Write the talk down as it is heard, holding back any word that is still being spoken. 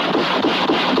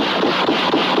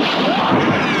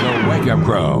Wake Up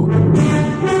Crew.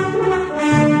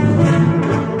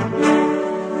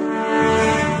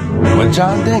 With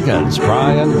John Dinkins,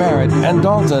 Brian Barrett, and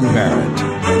Dalton Barrett.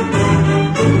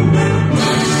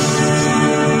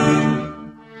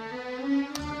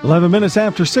 "11 minutes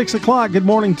after 6 o'clock. Good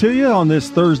morning to you on this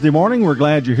Thursday morning. We're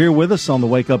glad you're here with us on the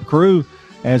Wake Up Crew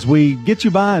as we get you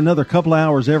by another couple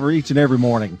hours each and every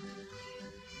morning.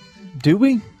 Do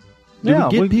we? We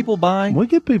get people by? We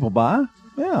get people by.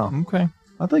 Yeah. Okay.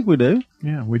 I think we do.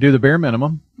 Yeah, we do the bare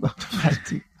minimum.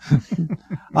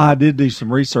 I did do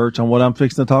some research on what I'm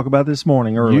fixing to talk about this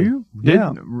morning early. You did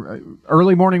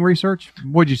early morning research?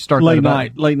 What'd you start? Late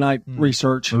night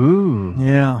research. Ooh.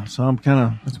 Yeah, so I'm kind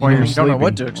of... That's why you're don't know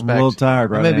what to expect. I'm a little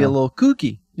tired right now. Maybe a little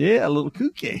kooky. Yeah, a little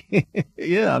kooky.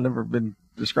 Yeah, I've never been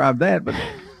described that, but,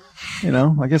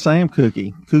 I guess I am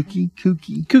kooky.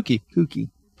 Kooky.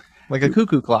 Like a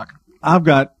cuckoo clock. I'm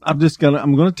going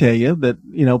to tell you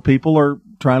that, people are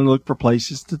trying to look for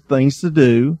things to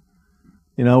do,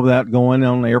 without going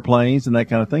on airplanes and that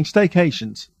kind of thing.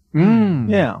 Staycations.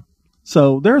 Yeah.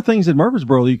 So there are things in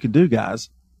Murfreesboro you could do, guys.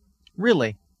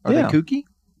 Really? Are they kooky?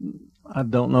 I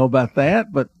don't know about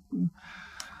that, but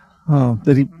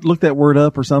did he look that word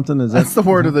up or something? That's the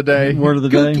word of the day. Word of the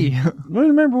kooky. Day. Well,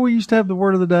 remember we used to have the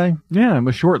word of the day? Yeah, it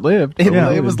was short-lived.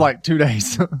 It was like 2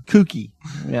 days. Kooky.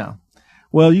 Yeah.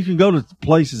 Well, you can go to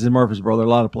places in Murfreesboro. There are a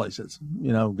lot of places,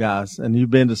 guys, and you've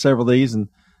been to several of these. And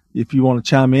if you want to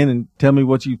chime in and tell me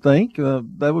what you think,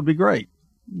 that would be great.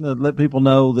 Let people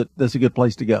know that that's a good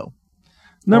place to go.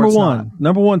 Number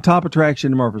one top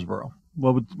attraction in Murfreesboro.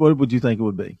 What would you think it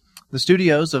would be? The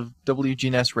studios of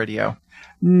WGNS Radio.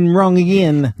 Wrong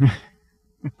again.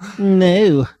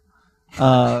 No.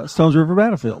 Stones River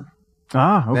Battlefield.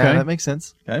 Ah, okay. Yeah, that makes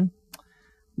sense. Okay.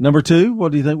 Number two,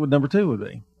 what do you think number two would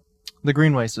be? The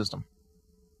Greenway system.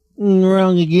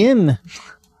 Wrong again.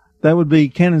 That would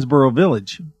be Cannonsboro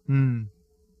Village.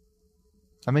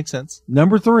 That makes sense.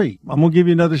 Number three, I'm going to give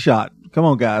you another shot. Come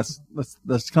on, guys.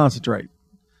 Let's concentrate.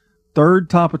 Third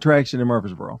top attraction in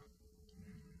Murfreesboro.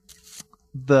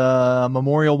 The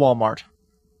Memorial Walmart.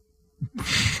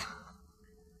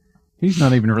 He's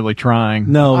not even really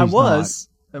trying. No, I was,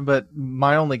 but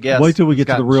my only guess. Wait till we get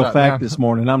to the real fact this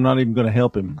morning. I'm not even going to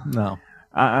help him. No.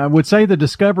 I would say the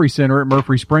Discovery Center at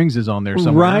Murphy Springs is on there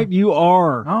somewhere. Right, you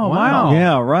are. Oh, wow.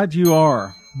 Yeah, right, you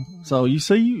are. So you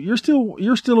see, you're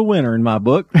still a winner in my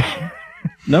book.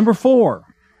 Number four.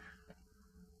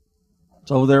 It's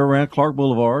over there around Clark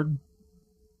Boulevard.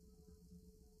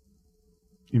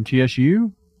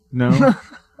 MTSU? No.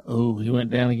 Oh, he went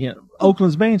down again.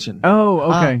 Oakland's Mansion. Oh,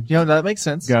 okay. That makes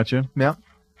sense. Gotcha. Yeah.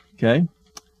 Okay.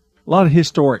 A lot of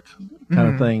historic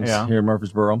kind of things here in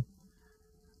Murfreesboro.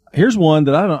 Here's one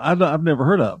that I've never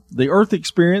heard of. The Earth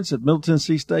Experience at Middle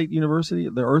Tennessee State University.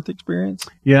 The Earth Experience.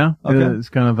 Yeah. Okay. It's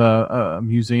kind of a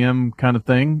museum kind of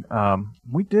thing. I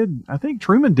think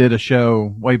Truman did a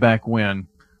show way back when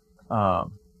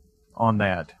on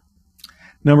that.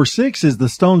 Number 6 is the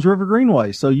Stones River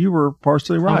Greenway. So you were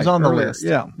partially right. I was on the earlier. list.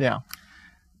 Yeah.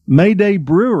 Mayday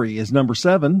Brewery is number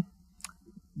 7.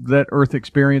 That Earth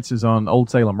Experience is on Old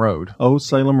Salem Road. Old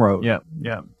Salem Road. Yeah.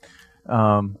 Yeah.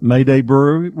 Mayday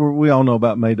Brewery. We all know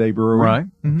about Mayday Brewery. Right.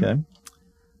 Mm-hmm. Okay.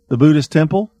 The Buddhist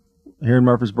Temple here in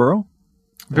Murfreesboro.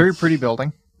 Very pretty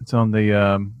building. It's on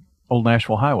the Old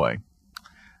Nashville Highway.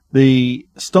 The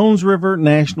Stones River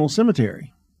National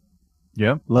Cemetery.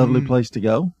 Yep. Lovely place to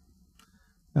go.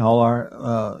 All our,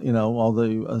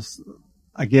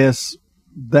 I guess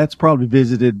that's probably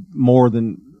visited more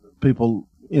than people,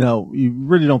 you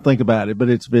really don't think about it, but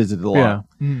it's visited a lot.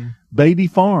 Yeah. Beatty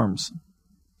Farms.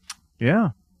 Yeah.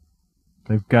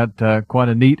 They've got quite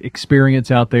a neat experience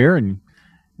out there, and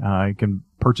you can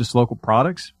purchase local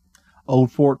products.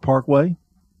 Old Fort Parkway.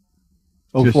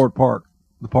 Fort Park.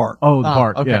 The park. Oh, the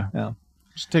park. Okay. Yeah.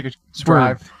 Just take a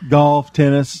drive. Golf,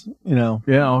 tennis,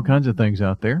 Yeah, all kinds of things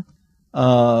out there.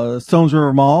 Stones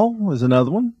River Mall is another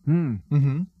one.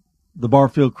 Mm-hmm. The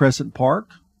Barfield Crescent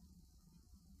Park.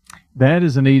 That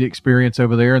is a neat experience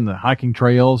over there, and the hiking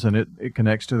trails, and it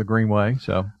connects to the Greenway.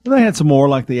 So they had some more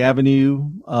like the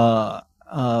Avenue, the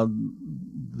Walter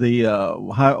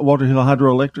Hill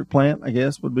Hydroelectric Plant, I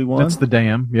guess would be one. that's the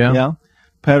dam. Yeah. Yeah.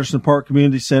 Patterson Park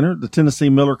Community Center, the Tennessee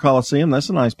Miller Coliseum. That's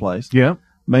a nice place. Yeah.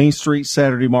 Main Street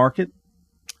Saturday Market.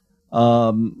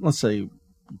 Let's see.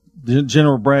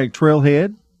 General Bragg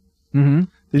Trailhead. Mm-hmm.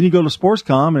 Then you go to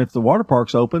SportsCom, and if the water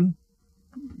park's open,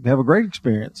 you have a great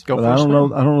experience. Go but for I a don't swim.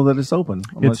 know. I don't know that it's open.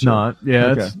 It's not. Yeah.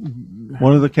 Okay. It's,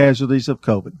 one of the casualties of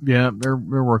COVID. yeah. They're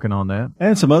working on that.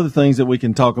 And some other things that we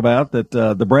can talk about. That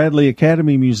the Bradley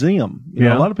Academy Museum. You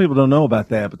know, a lot of people don't know about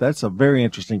that, but that's a very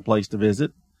interesting place to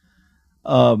visit.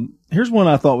 Here's one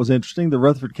I thought was interesting. The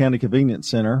Rutherford County Convenience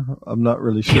Center. I'm not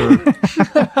really sure.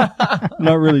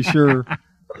 Not really sure.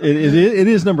 It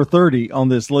is number 30 on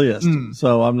this list,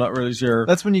 so I'm not really sure.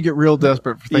 That's when you get real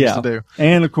desperate for things to do.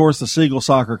 And, of course, the Siegel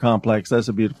Soccer Complex. That's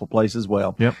a beautiful place as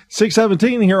well. Yep.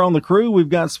 6:17 here on the Crew. We've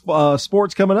got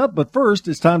sports coming up, but first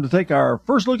it's time to take our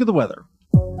first look at the weather.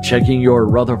 Checking your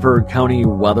Rutherford County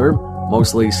weather.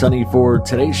 Mostly sunny for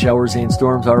today. Showers and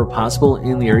storms are possible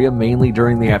in the area, mainly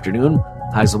during the afternoon.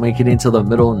 Highs will make it into the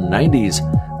middle 90s.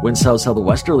 Wind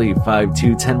south-southwesterly 5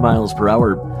 to 10 miles per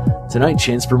hour. Tonight,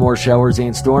 chance for more showers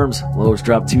and storms. Lows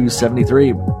drop to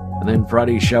 73. And then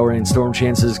Friday, shower and storm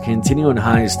chances continue and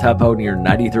highs top out near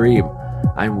 93.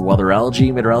 I'm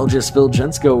weatherology meteorologist Phil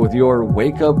Jensko with your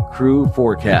Wake Up Crew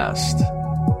forecast.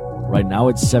 Right now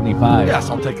it's 75. Yes,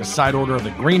 I'll take a side order of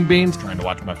the green beans, trying to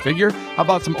watch my figure. How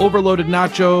about some overloaded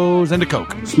nachos and a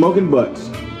Coke? Smoking butts.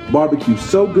 Barbecue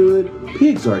so good,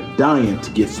 pigs are dying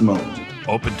to get smoked.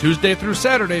 Open Tuesday through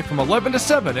Saturday from 11 to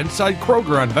 7 inside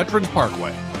Kroger on Veterans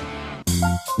Parkway.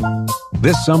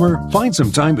 This summer, find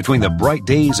some time between the bright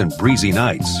days and breezy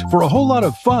nights for a whole lot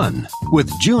of fun with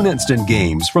June Instant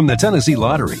Games from the Tennessee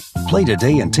Lottery. Play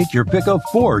today and take your pick of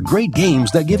 4 great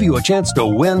games that give you a chance to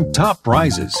win top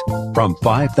prizes from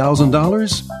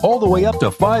 $5,000 all the way up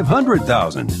to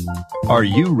 $500,000. Are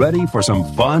you ready for some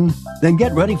fun? Then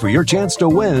get ready for your chance to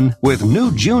win with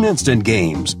new June Instant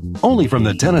Games, only from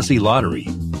the Tennessee Lottery.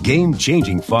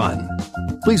 Game-changing fun.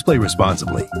 Please play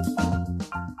responsibly.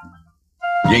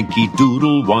 Yankee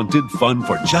Doodle wanted fun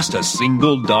for just a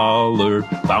single dollar.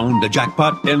 Found a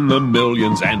jackpot in the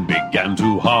millions and began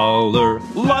to holler.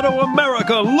 Lotto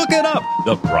America, look it up!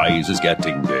 The prize is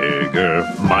getting bigger.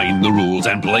 Mind the rules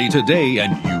and play today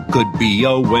and you could be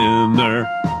a winner.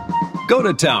 Go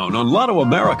to town on Lotto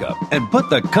America and put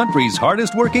the country's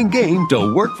hardest working game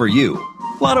to work for you.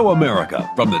 Lotto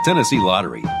America from the Tennessee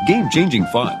Lottery. Game-changing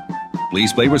fun.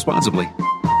 Please play responsibly.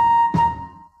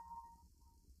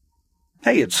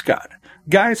 Hey, it's Scott.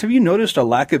 Guys, have you noticed a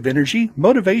lack of energy,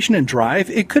 motivation, and drive?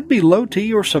 It could be low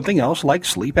T or something else like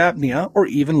sleep apnea or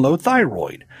even low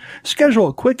thyroid. Schedule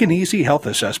a quick and easy health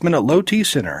assessment at Low T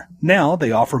Center. Now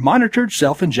they offer monitored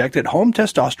self-injected home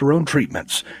testosterone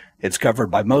treatments. It's covered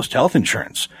by most health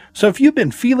insurance. So if you've been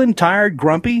feeling tired,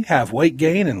 grumpy, have weight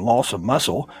gain, and loss of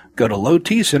muscle, go to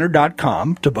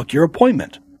lowtcenter.com to book your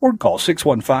appointment or call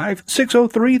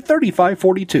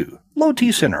 615-603-3542. Low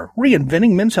T Center,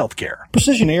 reinventing men's healthcare.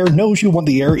 Precision Air knows you want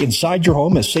the air inside your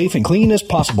home as safe and clean as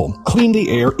possible. Clean the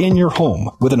air in your home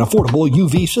with an affordable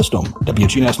UV system.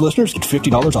 WGNS listeners get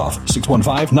 $50 off.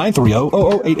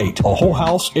 615-930-0088. A whole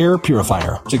house air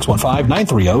purifier.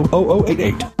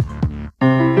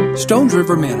 615-930-0088. Stones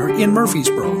River Manor in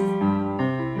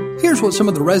Murfreesboro. Here's what some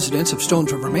of the residents of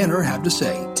Stones River Manor have to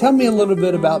say. Tell me a little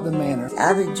bit about the manor.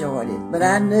 I've enjoyed it, but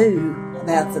I knew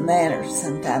about the manor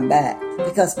some time back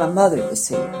because my mother was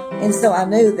here. And so I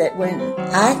knew that when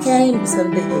I came, it was going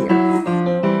to be here.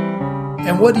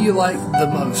 And what do you like the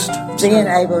most? Being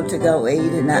able to go eat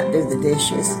and not do the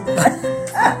dishes.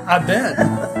 I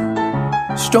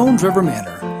bet. Stones River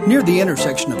Manor, near the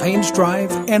intersection of Haynes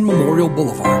Drive and Memorial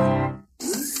Boulevard.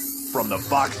 From the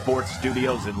Fox Sports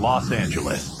Studios in Los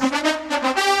Angeles,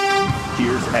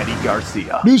 here's Eddie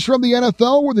Garcia. News from the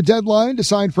NFL, where the deadline to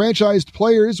sign franchised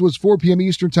players was 4 p.m.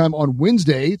 Eastern time on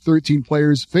Wednesday. 13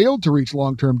 players failed to reach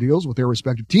long-term deals with their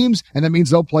respective teams, and that means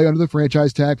they'll play under the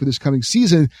franchise tag for this coming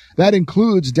season. That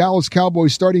includes Dallas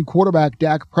Cowboys starting quarterback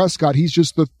Dak Prescott. He's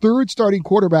just the 3rd starting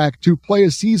quarterback to play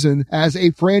a season as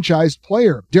a franchised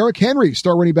player. Derrick Henry,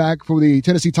 star running back for the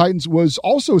Tennessee Titans, was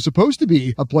also supposed to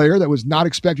be a player that was not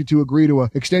expected to agree to an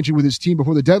extension with his team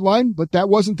before the deadline, but that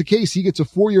wasn't the case. He gets a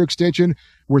 4-year extension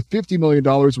worth $50 million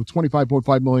with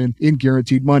 $25.5 million in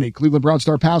guaranteed money. Cleveland Brown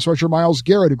star pass rusher Myles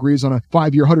Garrett agrees on a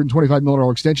 5-year, $125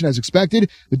 million extension as expected.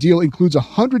 The deal includes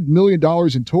 $100 million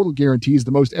in total guarantees,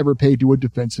 the most ever paid to a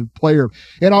defensive player.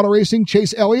 In auto racing,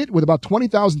 Chase Elliott, with about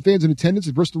 20,000 fans in attendance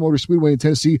at Bristol Motor Speedway in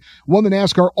Tennessee, won the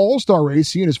NASCAR All-Star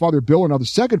race. He and his father Bill are now the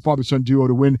second father-son duo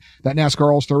to win that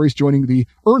NASCAR All-Star race, joining the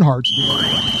Earnhardt.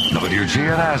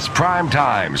 WGNS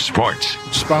Primetime Sports.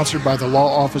 Sponsored by the law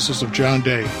offices of John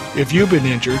Day. If you've been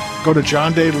injured, go to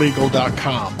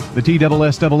johndaylegal.com. The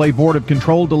TSSAA Board of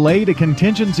Control delayed a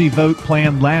contingency vote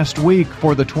planned last week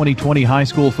for the 2020 high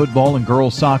school football and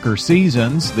girls soccer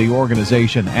seasons. The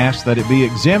organization asked that it be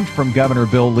exempt from Governor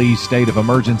Bill Lee's state of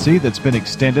emergency that's been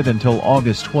extended until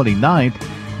August 29th.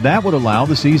 That would allow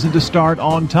the season to start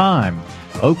on time.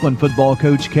 Oakland football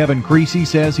coach Kevin Creasy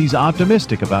says he's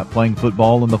optimistic about playing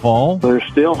football in the fall. There's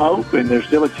still hope, and there's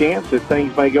still a chance that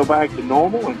things may go back to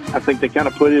normal, and I think they kind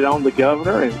of put it on the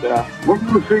governor, and we're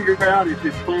going to figure out if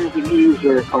it's plans to use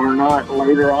or not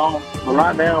later on. But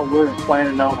right now, we're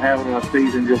planning on having a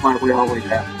season just like we always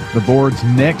have. The board's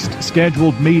next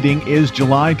scheduled meeting is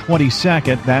July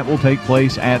 22nd. That will take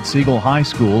place at Siegel High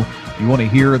School. If you want to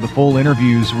hear the full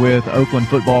interviews with Oakland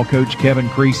football coach Kevin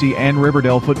Creasy and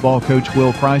Riverdale football coach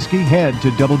Will Kreisky, head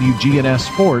to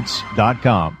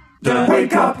WGNSSports.com. The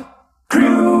Wake Up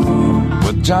Crew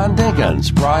with John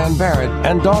Dinkins, Brian Barrett,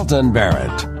 and Dalton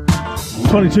Barrett.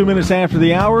 22 minutes after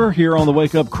the hour here on the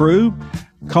Wake Up Crew.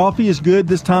 Coffee is good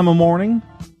this time of morning.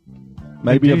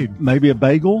 Maybe a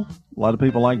bagel. A lot of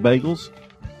people like bagels.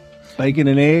 Bacon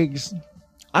and eggs.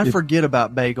 I forget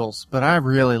about bagels, but I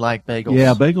really like bagels.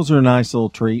 Yeah, bagels are a nice little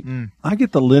treat. I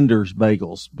get the Linder's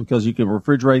bagels because you can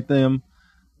refrigerate them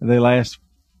and they last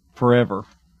forever.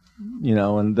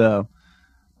 And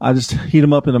I just heat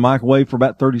them up in the microwave for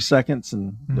about 30 seconds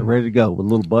and they're ready to go with a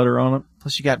little butter on it.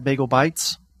 Plus you got bagel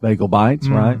bites. Bagel bites,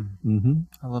 right? Mm-hmm.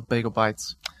 I love bagel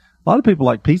bites. A lot of people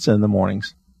like pizza in the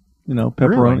mornings.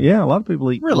 Pepperoni. Really? Yeah, a lot of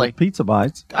people eat pizza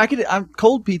bites.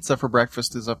 Cold pizza for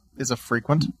breakfast is a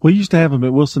frequent. We used to have them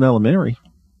at Wilson Elementary.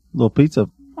 Little pizza.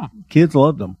 Kids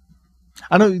loved them.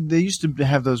 I know they used to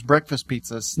have those breakfast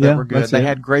pizzas that were good. They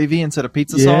had gravy instead of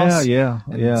pizza sauce. Yeah.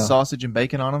 Sausage and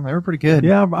bacon on them. They were pretty good.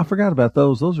 Yeah, I forgot about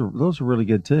those. Those are really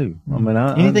good too. I mean,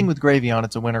 anything with gravy on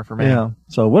it's a winner for me. Yeah.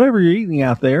 So whatever you're eating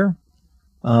out there,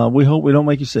 we hope we don't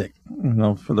make you sick,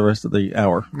 for the rest of the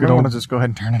hour. You're going to want to just go ahead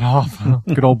and turn it off.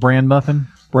 Good old bran muffin.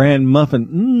 Bran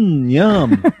muffin.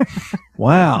 Yum.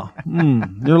 Wow.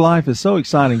 Your life is so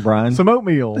exciting, Brian. Some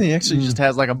oatmeal. He actually just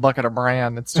has like a bucket of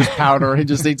bran. It's just powder. He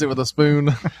just eats it with a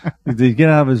spoon. Did he get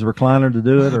out of his recliner to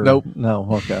do it? Or? Nope. No.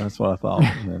 Okay. That's what I thought.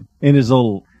 In his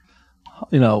little,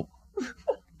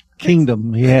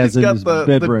 kingdom he has in his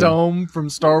bedroom. The dome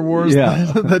from Star Wars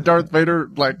that Darth Vader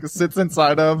sits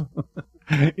inside of.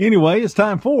 Anyway, it's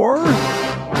time for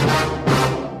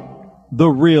The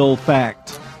Real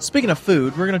Fact. Speaking of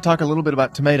food, we're going to talk a little bit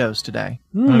about tomatoes today.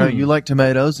 I know you like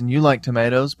tomatoes and you like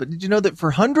tomatoes, but did you know that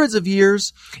for hundreds of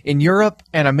years in Europe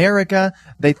and America,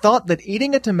 they thought that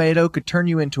eating a tomato could turn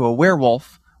you into a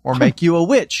werewolf or make you a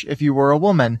witch if you were a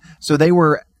woman? So they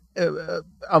were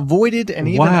avoided and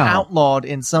even outlawed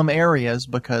in some areas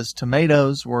because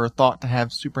tomatoes were thought to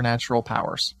have supernatural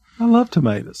powers. I love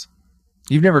tomatoes.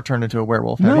 You've never turned into a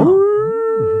werewolf, have no. you?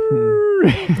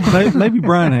 Maybe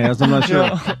Brian has. I'm not sure.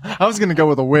 I was going to go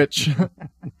with a witch.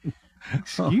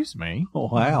 Excuse me. Oh,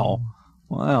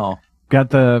 wow. Had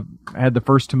the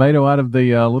first tomato out of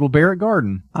the little Barrett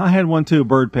garden. I had one too. A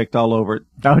bird picked all over it.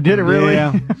 Oh, did it really?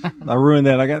 Yeah. I ruined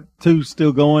that. I got 2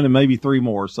 still going and maybe 3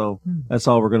 more. So that's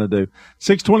all we're going to do.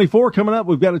 6:24 coming up.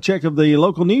 We've got a check of the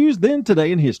local news, then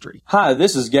Today in History. Hi,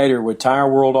 this is Gator with Tire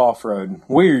World Off-Road.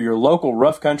 We're your local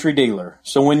rough country dealer.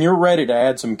 So when you're ready to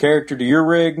add some character to your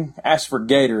rig, ask for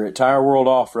Gator at Tire World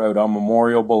Off-Road on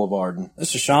Memorial Boulevard.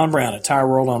 This is Sean Brown at Tire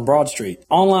World on Broad Street.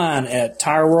 Online at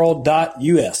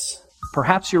tireworld.us.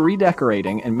 Perhaps you're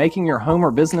redecorating and making your home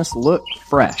or business look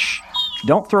fresh.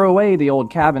 Don't throw away the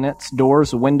old cabinets,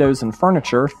 doors, windows, and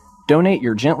furniture. Donate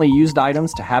your gently used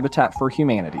items to Habitat for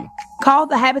Humanity. Call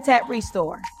the Habitat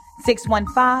Restore,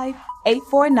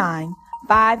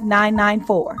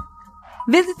 615-849-5994.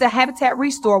 Visit the Habitat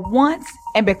Restore once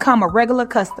and become a regular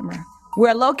customer.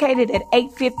 We're located at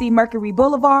 850 Mercury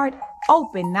Boulevard,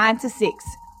 open 9 to 6,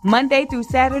 Monday through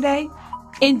Saturday.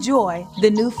 Enjoy the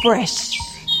new fresh.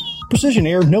 Precision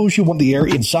Air knows you want the air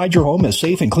inside your home as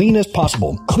safe and clean as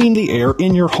possible. Clean the air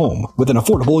in your home with an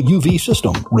affordable UV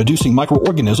system, reducing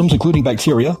microorganisms including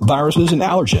bacteria, viruses, and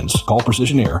allergens. Call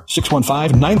Precision Air,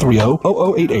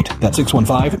 615-930-0088. That's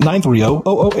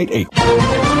 615-930-0088.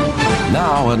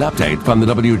 Now an update from the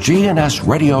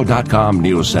WGNSradio.com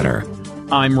News Center.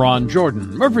 I'm Ron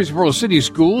Jordan. Murfreesboro City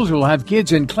Schools will have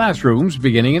kids in classrooms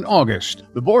beginning in August.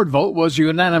 The board vote was a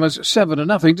unanimous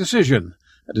 7-0 decision.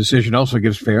 The decision also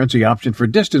gives parents the option for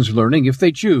distance learning if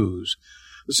they choose.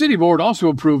 The city board also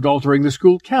approved altering the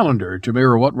school calendar to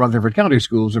mirror what Rutherford County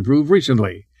Schools approved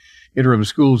recently. Interim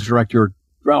Schools Director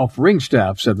Ralph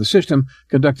Ringstaff said the system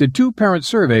conducted 2 parent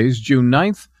surveys June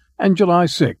 9th and July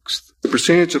 6th. The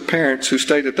percentage of parents who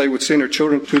stated they would send their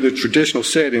children to the traditional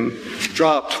setting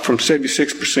dropped from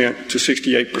 76% to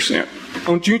 68%.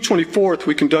 On June 24th,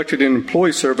 we conducted an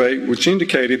employee survey which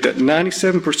indicated that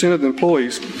 97% of the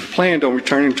employees planned on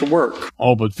returning to work.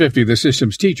 All but 50 of the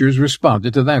system's teachers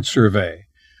responded to that survey.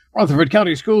 Rutherford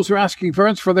County Schools are asking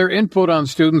parents for their input on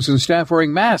students and staff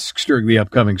wearing masks during the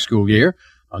upcoming school year.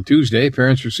 On Tuesday,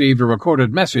 parents received a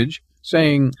recorded message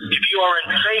saying, If you are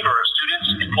in favor of students,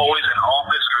 employees, and all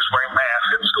visitors wearing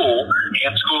masks at school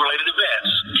and school-related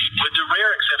events, with the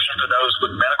rare exception for those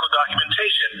with medical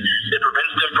documentation that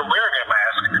prevents them from wearing a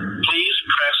mask, please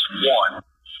press 1.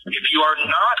 If you are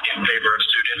not in favor of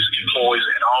students, employees,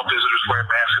 and all visitors wearing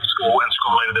masks at school and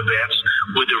school-related events,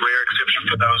 with the rare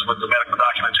exception for those with the medical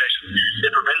documentation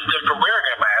that prevents them from wearing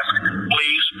a mask,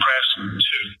 please press 2.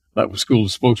 That was school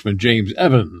spokesman James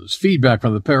Evans. Feedback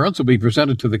from the parents will be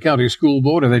presented to the county school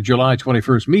board at the July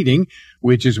 21st meeting,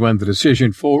 which is when the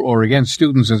decision for or against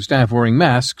students and staff wearing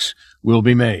masks will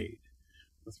be made.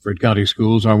 Rutherford County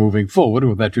schools are moving forward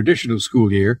with that traditional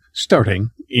school year starting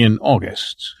in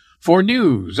August. For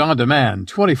news on demand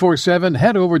 24/7,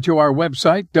 head over to our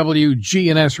website,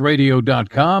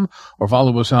 WGNSradio.com, or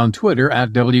follow us on Twitter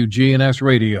at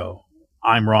WGNSradio.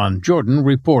 I'm Ron Jordan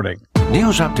reporting.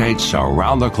 News updates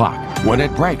around the clock, when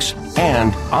it breaks,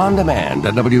 and on demand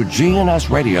at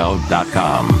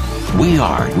WGNSradio.com. We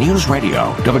are News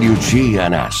Radio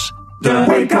WGNS. The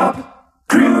Wake Up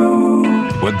Crew.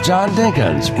 With John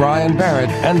Dinkins, Brian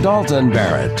Barrett, and Dalton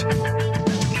Barrett.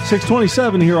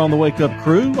 6:27 here on the Wake Up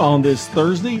Crew on this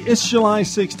Thursday. It's July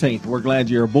 16th. We're glad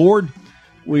you're aboard.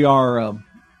 We are...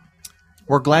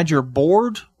 we're glad you're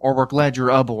bored, or we're glad you're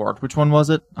aboard? Which one was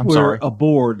it? We're sorry.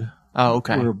 Aboard. Oh,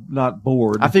 okay. We're not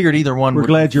bored. I figured either one would fit.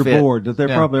 We're glad you're bored. That they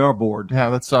probably are bored. Yeah,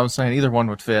 that's what I was saying. Either one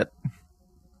would fit.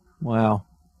 Wow.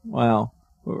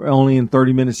 We're only in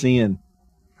 30 minutes in.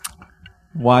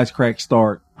 Wisecrack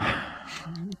start.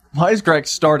 Wisecracks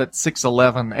start at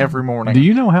 6:11 every morning. Do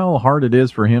you know how hard it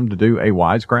is for him to do a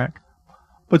wisecrack?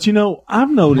 But I've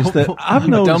noticed that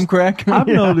dumb crack. I've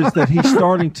noticed that he's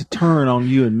starting to turn on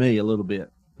you and me a little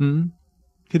bit. Hmm?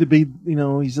 Could it be,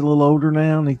 he's a little older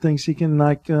now and he thinks he can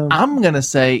I'm going to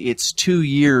say it's 2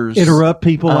 years. Interrupt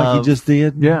people like he just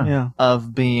did. Yeah.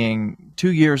 Of being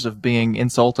 2 years of being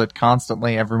insulted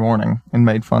constantly every morning and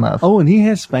made fun of. Oh, and he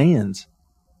has fans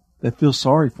that feel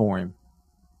sorry for him.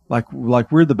 Like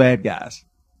we're the bad guys.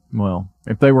 Well,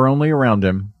 if they were only around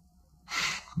him,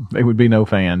 they would be no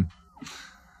fan.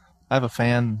 I have a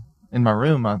fan in my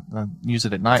room. I use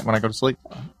it at night when I go to sleep.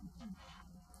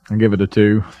 I'll give it a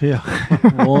 2. Yeah.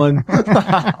 1.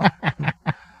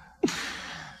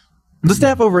 The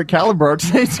staff over at Caliber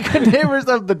today's good neighbors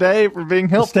of the day for being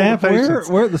helpful. The staff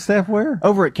where? The staff where?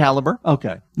 Over at Caliber.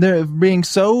 Okay. They're being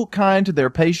so kind to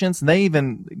their patients. They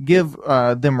even give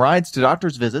them rides to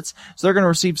doctor's visits. So they're going to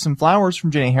receive some flowers from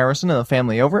Jenny Harrison and the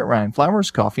family over at Ryan Flowers,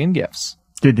 Coffee and Gifts.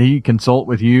 Did he consult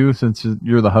with you since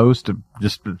you're the host to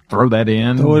just throw that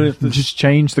in? Just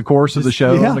change the course of the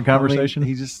show and the conversation?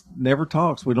 He just never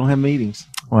talks. We don't have meetings.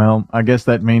 Well, I guess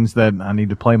that means that I need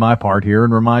to play my part here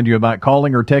and remind you about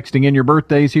calling or texting in your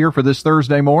birthdays here for this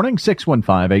Thursday morning,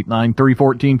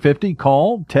 615-893-1450.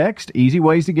 Call, text, easy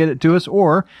ways to get it to us,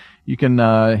 or you can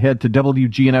head to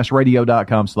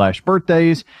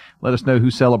WGNSradio.com/birthdays. Let us know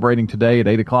who's celebrating today at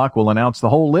 8 o'clock. We'll announce the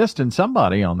whole list, and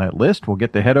somebody on that list will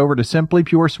get to head over to Simply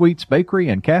Pure Sweets Bakery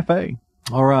and Cafe.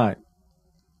 All right.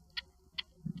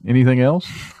 Anything else?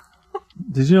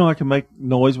 Did you know I can make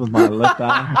noise with my left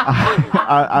eye?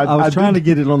 I was trying to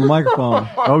get it on the microphone.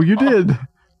 Oh, you did.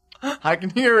 I can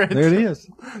hear it. There it is.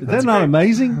 Is that not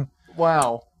amazing?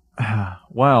 Wow.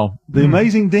 Wow. The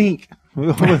amazing Dink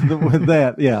with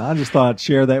that. Yeah, I just thought I'd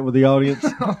share that with the audience.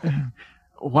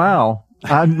 Wow.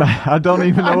 I don't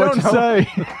even know what to say.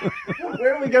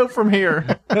 Where do we go from here?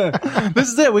 This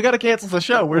is it. We got to cancel the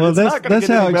show. That's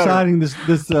how exciting this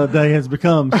day has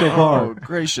become so far. Oh,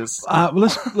 gracious.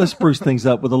 Let's spruce things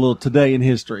up with a little Today in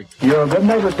History. Your good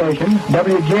neighbor station,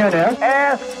 WGNS.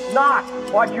 Ask not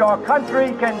what your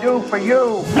country can do for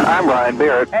you. I'm Brian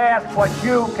Barrett. Ask what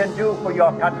you can do for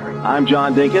your country. I'm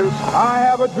John Dinkins. I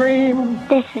have a dream.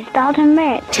 This is Dalton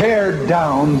Barrett. Tear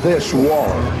down this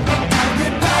wall.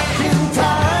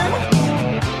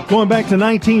 Going back to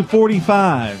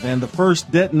 1945 and the first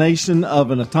detonation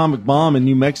of an atomic bomb in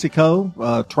New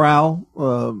Mexico, trial,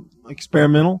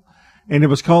 experimental, and it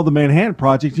was called the Manhattan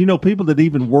Project. People that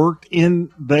even worked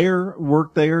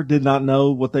there did not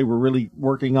know what they were really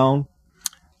working on.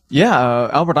 Yeah,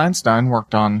 Albert Einstein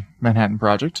worked on Manhattan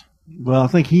Project. Well, I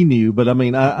think he knew, but I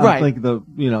think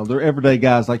they're everyday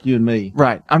guys like you and me.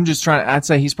 Right. I'd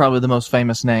say he's probably the most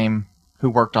famous name who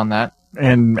worked on that.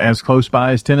 And as close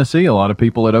by as Tennessee, a lot of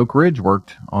people at Oak Ridge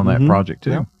worked on that project,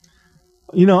 too.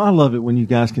 Yeah. I love it when you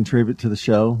guys contribute to the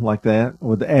show like that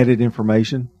with the added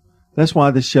information. That's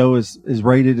why this show is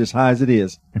rated as high as it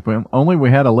is. If only we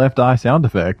had a left eye sound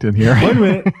effect in here. Wait a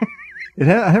minute.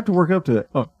 I have to work up to it.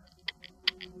 Oh.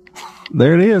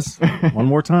 There it is. One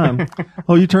more time.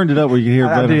 Oh, you turned it up where you can hear it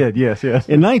better. I did, yes.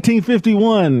 In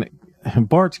 1951,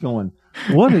 Bart's going,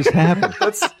 What has happened?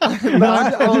 I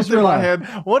just realized,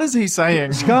 what is he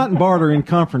saying? Scott and Bart are in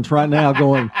conference right now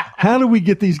going, how do we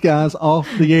get these guys off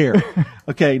the air?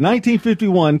 Okay,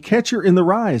 1951, Catcher in the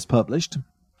Rye is published.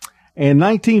 And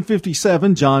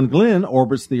 1957, John Glenn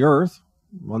orbits the Earth.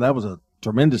 Well, that was a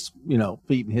tremendous,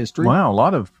 feat in history. Wow, a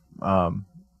lot of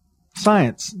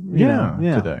science. Today.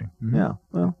 Mm-hmm. Yeah.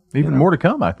 Well, even more to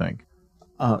come, I think.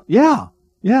 Yeah.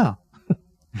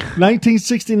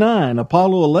 1969,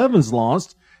 Apollo 11's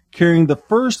launched, carrying the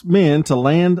first men to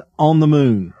land on the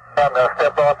moon. I'm going to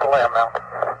step off the limb now.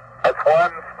 That's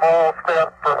one small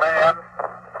step for man,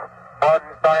 one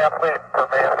giant leap for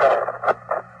mankind.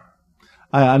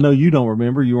 I know you don't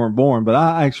remember, you weren't born, but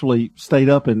I actually stayed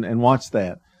up and watched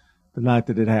that the night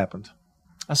that it happened.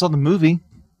 I saw the movie.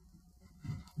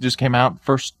 It just came out.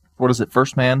 First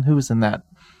Man? Who was in that?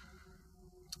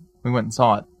 We went and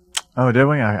saw it. Oh, did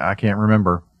we? I can't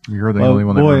remember. You're the only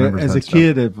one that remembers as that a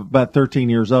kid of about 13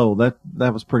 years old, that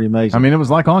was pretty amazing. I mean, it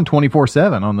was like on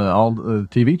 24/7 on all the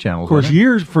TV channels. Of course,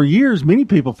 for years, many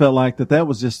people felt like that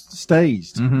was just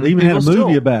staged. Mm-hmm. They even had a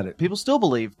movie about it. People still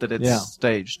believe that it's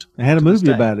staged. They had a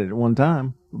movie about it at one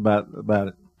time about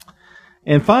it.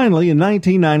 And finally, in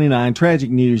 1999, tragic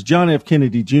news: John F.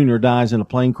 Kennedy Jr. dies in a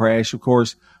plane crash. Of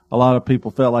course, a lot of people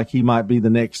felt like he might be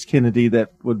the next Kennedy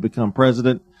that would become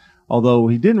president, although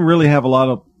he didn't really have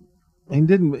he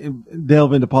didn't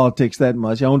delve into politics that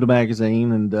much. He owned a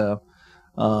magazine, and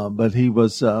but he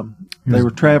was. They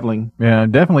were traveling. Yeah,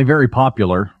 definitely very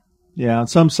popular. Yeah, and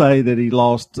some say that he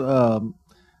lost. The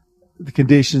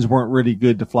conditions weren't really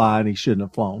good to fly, and he shouldn't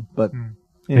have flown. But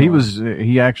anyway.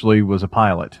 He actually was a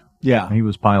pilot. Yeah, he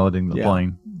was piloting the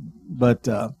plane. But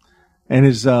and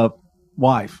his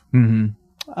wife. Mm-hmm.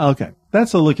 Okay.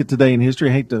 That's a look at today in history.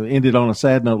 I hate to end it on a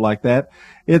sad note like that.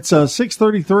 It's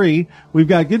 6:33. We've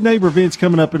got Good Neighbor events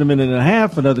coming up in a minute and a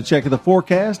half, another check of the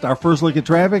forecast, our first look at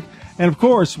traffic, and, of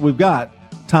course, we've got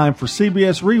time for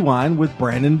CBS Rewind with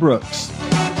Brandon Brooks.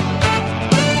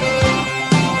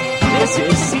 This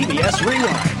is CBS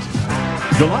Rewind.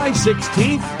 July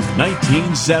 16th,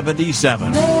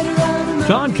 1977.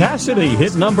 John Cassidy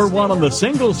hit number 1 on the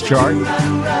singles chart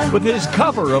with his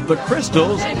cover of the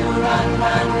Crystals'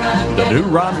 The New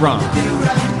Ron Ron.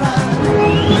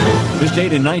 This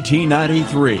date in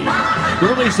 1993,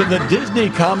 the release of the Disney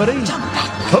comedy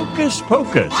Hocus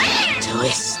Pocus.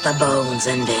 Twist the bones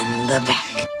and bend the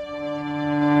back.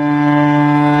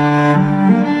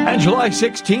 And July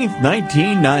 16th,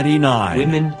 1999.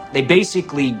 Women, they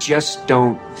basically just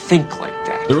don't think like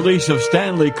that. The release of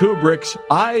Stanley Kubrick's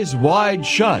Eyes Wide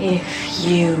Shut. If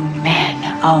you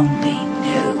men only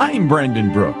knew. I'm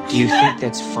Brandon Brooks. Do you think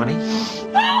that's funny?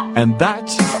 And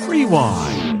that's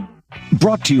Rewind.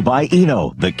 Brought to you by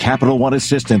Eno, the Capital One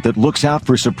assistant that looks out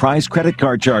for surprise credit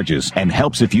card charges and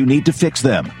helps if you need to fix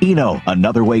them. Eno,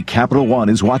 another way Capital One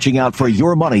is watching out for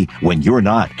your money when you're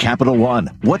not. Capital One,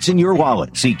 what's in your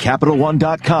wallet? See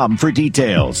CapitalOne.com for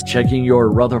details. Checking your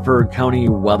Rutherford County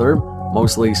weather.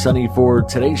 Mostly sunny for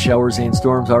today. Showers and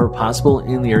storms are possible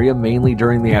in the area, mainly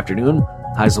during the afternoon.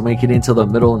 Highs will make it into the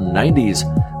middle 90s.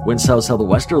 Winds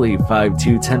south-southwesterly 5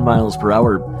 to 10 miles per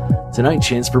hour. Tonight,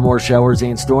 chance for more showers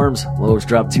and storms. Lows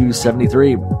drop to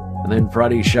 73. And then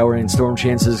Friday, shower and storm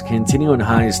chances continue and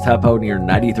highs top out near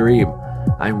 93.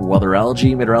 I'm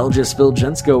weatherology meteorologist Phil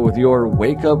Jensko with your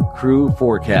Wake Up Crew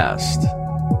forecast.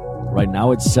 Right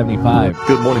now it's 75.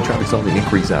 Good morning. Traffic's on the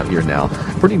increase out here now.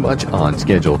 Pretty much on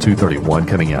schedule. 231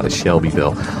 coming out of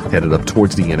Shelbyville, headed up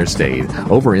towards the interstate.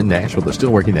 Over in Nashville, they're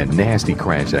still working that nasty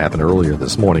crash that happened earlier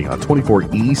this morning on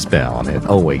 24 eastbound at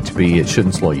OHB. It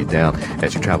shouldn't slow you down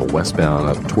as you travel westbound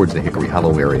up towards the Hickory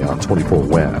Hollow area on 24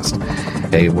 west.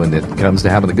 Hey, when it comes to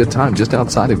having a good time just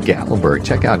outside of Gatlinburg,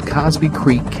 check out Cosby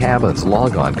Creek Cabins.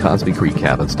 Log on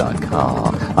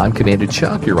CosbyCreekCabins.com. I'm Commander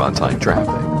Chuck. You're on time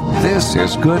traffic. This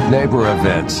is Good Neighbor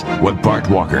Events with Bart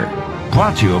Walker.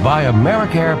 Brought to you by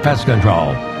AmeriCare Pest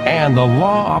Control and the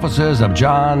law offices of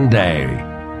John Day.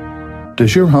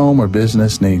 Does your home or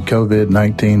business need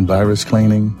COVID-19 virus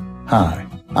cleaning? Hi,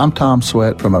 I'm Tom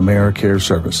Sweat from AmeriCare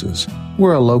Services.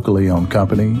 We're a locally owned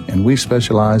company, and we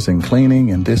specialize in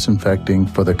cleaning and disinfecting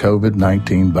for the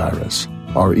COVID-19 virus.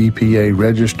 Our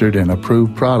EPA-registered and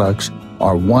approved products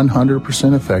are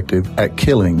 100% effective at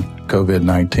killing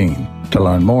COVID-19. To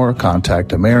learn more,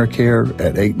 contact AmeriCare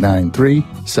at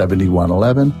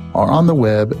 893-7111 or on the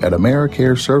web at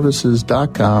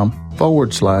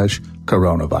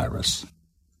americareservices.com/coronavirus.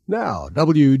 Now,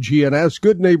 WGNS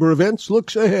Good Neighbor Events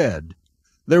looks ahead.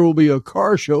 There will be a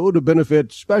car show to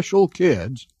benefit special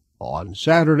kids on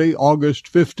Saturday,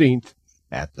 August 15th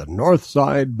at the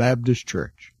Northside Baptist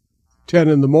Church. 10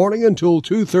 in the morning until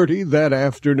 2:30 that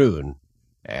afternoon.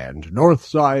 And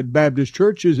Northside Baptist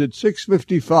Church is at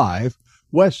 655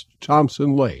 West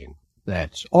Thompson Lane.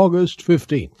 That's August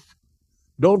 15th.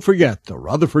 Don't forget the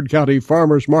Rutherford County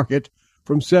Farmers Market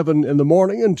from 7 in the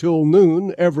morning until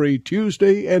noon every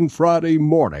Tuesday and Friday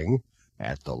morning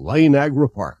at the Lane Agri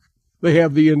Park. They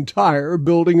have the entire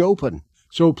building open,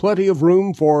 so plenty of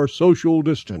room for social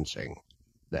distancing.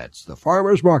 That's the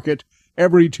Farmers Market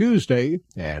every Tuesday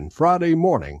and Friday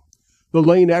morning. The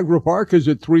Lane Agri Park is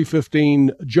at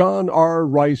 315 John R.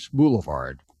 Rice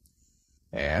Boulevard.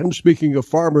 And speaking of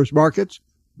farmers markets,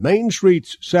 Main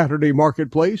Street's Saturday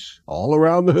Marketplace, all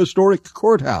around the historic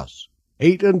courthouse,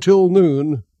 8 until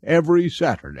noon every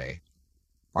Saturday.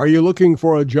 Are you looking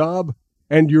for a job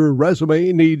and your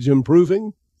resume needs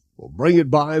improving? Well, bring it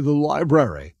by the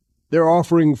library. They're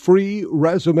offering free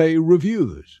resume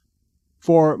reviews.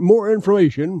 For more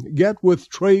information, get with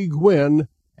Trey Gwynn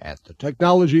at the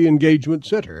Technology Engagement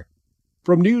Center.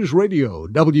 From News Radio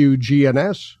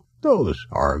WGNS, those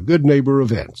are Good Neighbor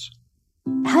events.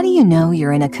 How do you know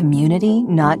you're in a community,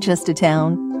 not just a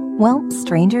town? Well,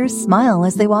 strangers smile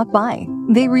as they walk by.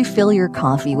 They refill your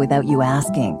coffee without you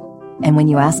asking. And when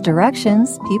you ask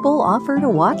directions, people offer to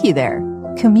walk you there.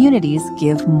 Communities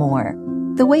give more.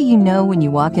 The way you know when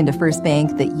you walk into First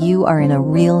Bank that you are in a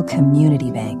real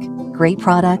community bank. Great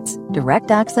products, direct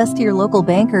access to your local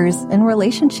bankers, and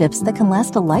relationships that can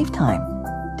last a lifetime.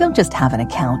 Don't just have an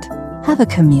account. Have a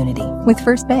community with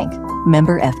First Bank.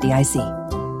 Member FDIC.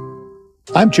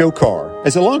 I'm Joe Carr.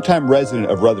 As a longtime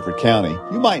resident of Rutherford County,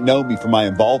 you might know me for my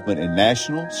involvement in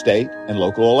national, state, and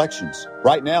local elections.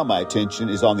 Right now, my attention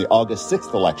is on the August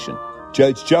 6th election.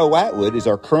 Judge Joe Atwood is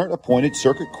our current appointed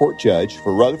circuit court judge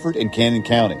for Rutherford and Cannon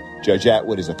County. Judge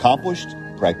Atwood is accomplished,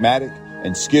 pragmatic,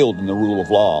 and skilled in the rule of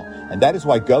law, and that is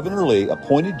why Governor Lee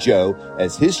appointed Joe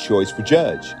as his choice for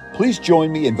judge. Please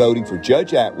join me in voting for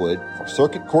Judge Atwood for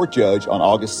circuit court judge on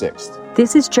August 6th.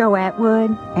 This is Joe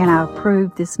Atwood, and I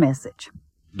approve this message.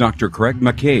 Dr. Craig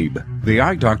McCabe, the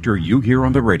eye doctor you hear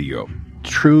on the radio.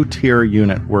 True Tear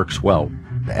unit works well.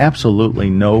 Absolutely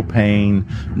no pain,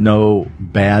 no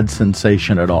bad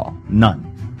sensation at all.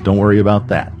 None. Don't worry about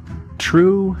that.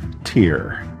 True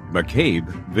Tear. McCabe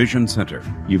Vision Center.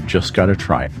 You've just got to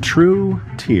try it. True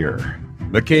Tear.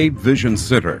 McCabe Vision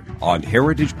Center on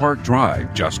Heritage Park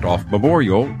Drive, just off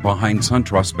Memorial, behind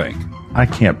SunTrust Bank. I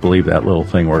can't believe that little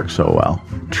thing works so well.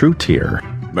 True Tear.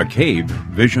 McCabe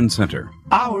Vision Center.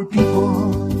 Our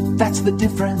people, that's the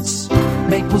difference.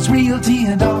 Maples Realty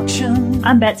and Auction.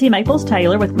 I'm Betsy Maples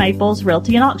Taylor with Maples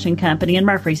Realty and Auction Company in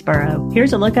Murfreesboro.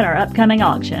 Here's a look at our upcoming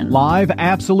auction. Live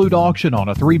absolute auction on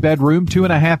a 3-bedroom,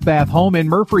 2.5-bath home in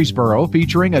Murfreesboro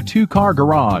featuring a 2-car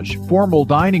garage, formal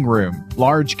dining room,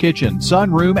 large kitchen,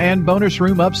 sunroom, and bonus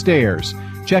room upstairs.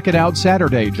 Check it out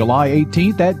Saturday, July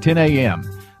 18th at 10 a.m.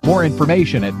 More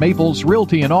information at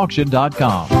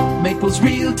maplesrealtyandauction.com. Maples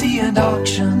Realty and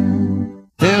Auction.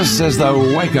 This is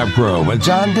the Wake Up Crew with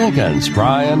John Dinkins,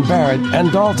 Brian Barrett,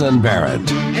 and Dalton Barrett.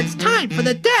 It's time for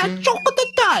the dad joke of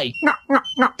the day.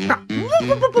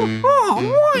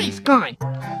 Oh, nice guy.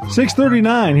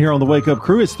 6:39 here on the Wake Up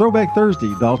Crew. It's Throwback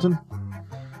Thursday, Dalton.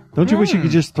 Don't you wish you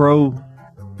could just throw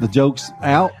the jokes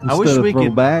out instead I wish of we throw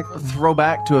could back? throw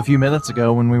back to a few minutes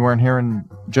ago when we weren't hearing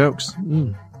jokes.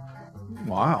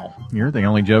 Wow. You're the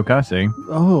only joke I see.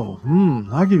 Oh,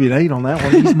 I'll give you an 8 on that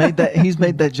one. He's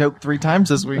made that joke 3 times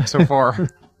this week so far.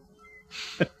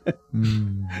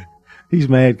 He's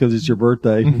mad because it's your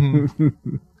birthday.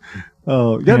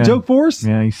 Oh, you got a joke for us?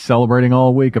 Yeah, he's celebrating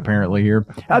all week apparently here.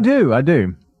 I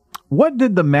do. What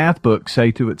did the math book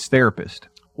say to its therapist?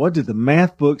 What did the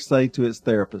math book say to its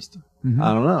therapist? Mm-hmm.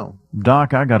 I don't know.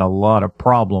 Doc, I got a lot of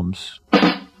problems.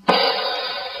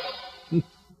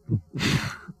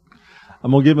 I'm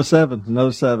going to give him a 7,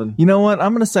 another 7. You know what?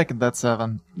 I'm going to second that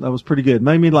 7. That was pretty good.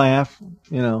 Made me laugh,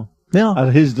 Yeah.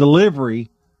 His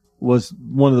delivery was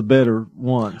one of the better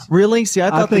ones. Really? See, I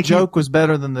thought the joke was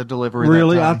better than the delivery.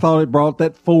 Really? That time. I thought it brought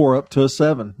that 4 up to a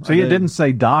 7. See, it didn't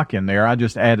say Doc in there. I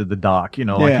just added the Doc,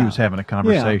 like he was having a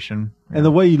conversation. Yeah. And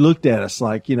the way you looked at us,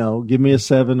 like, give me a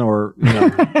 7 or, or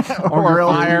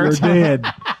you're dead.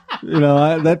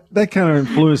 That kind of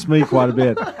influenced me quite a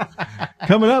bit.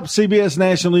 Coming up, CBS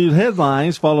National News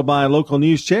headlines, followed by a local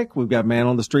news check. We've got Man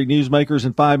on the Street newsmakers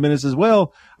in 5 minutes as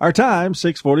well. Our time,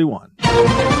 6:41.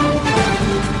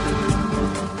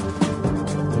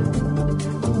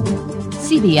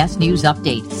 CBS News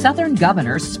Update. Southern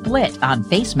governors split on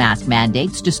face mask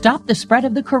mandates to stop the spread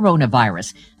of the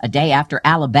coronavirus. A day after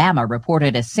Alabama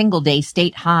reported a single-day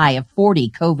state high of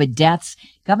 40 COVID deaths,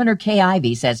 Governor Kay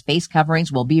Ivey says face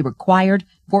coverings will be required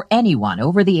for anyone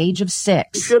over the age of 6.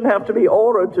 You shouldn't have to be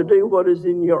ordered to do what is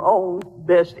in your own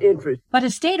best interest. But a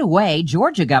state away,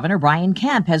 Georgia Governor Brian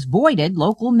Kemp has voided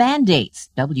local mandates.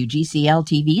 WGCL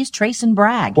TV's Trayson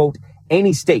Bragg. Quote,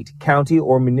 any state, county,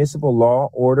 or municipal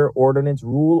law, order, ordinance,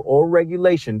 rule, or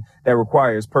regulation that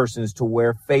requires persons to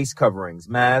wear face coverings,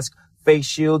 masks, face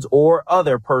shields, or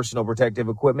other personal protective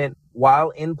equipment while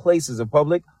in places of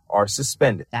public are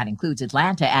suspended. That includes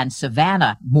Atlanta and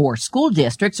Savannah. More school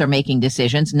districts are making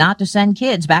decisions not to send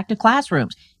kids back to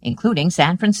classrooms, including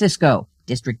San Francisco.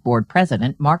 District Board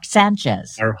President Mark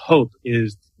Sanchez. Our hope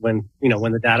is when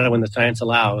the science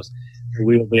allows,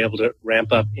 we will be able to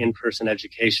ramp up in-person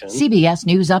education. CBS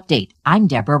News Update. I'm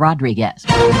Deborah Rodriguez.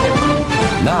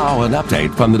 Now an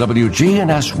update from the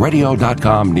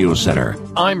WGNSradio.com News Center.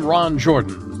 I'm Ron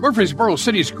Jordan. Murfreesboro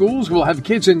City Schools will have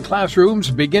kids in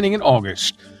classrooms beginning in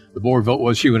August. The board vote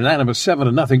was a unanimous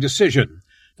 7-0 decision.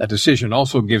 That decision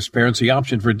also gives parents the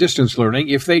option for distance learning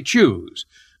if they choose.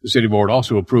 The city board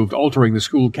also approved altering the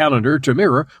school calendar to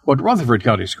mirror what Rutherford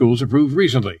County Schools approved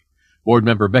recently. Board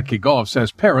member Becky Goff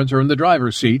says parents are in the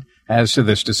driver's seat as to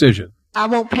this decision. I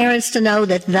want parents to know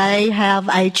that they have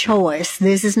a choice.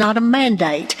 This is not a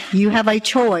mandate. You have a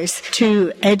choice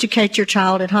to educate your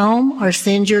child at home or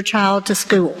send your child to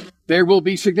school. There will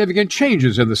be significant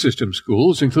changes in the system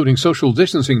schools, including social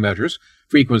distancing measures,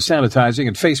 frequent sanitizing,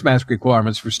 and face mask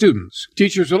requirements for students.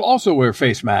 Teachers will also wear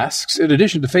face masks in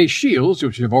addition to face shields,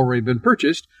 which have already been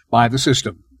purchased by the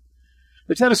system.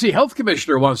 The Tennessee Health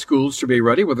Commissioner wants schools to be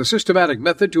ready with a systematic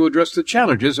method to address the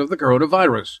challenges of the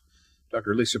coronavirus.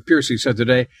 Dr. Lisa Piercy said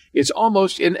today it's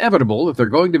almost inevitable that there are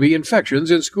going to be infections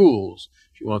in schools.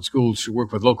 She wants schools to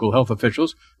work with local health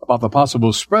officials about the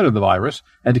possible spread of the virus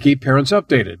and to keep parents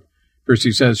updated.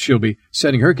 Piercy says she'll be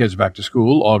sending her kids back to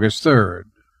school August 3rd.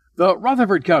 The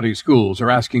Rutherford County Schools are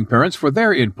asking parents for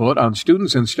their input on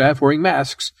students and staff wearing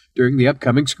masks during the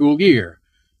upcoming school year.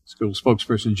 School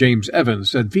spokesperson James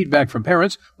Evans said feedback from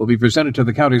parents will be presented to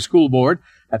the county school board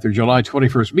at their July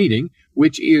 21st meeting,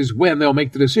 which is when they'll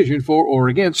make the decision for or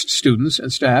against students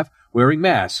and staff wearing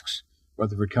masks.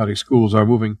 Rutherford County Schools are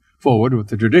moving forward with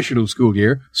the traditional school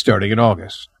year starting in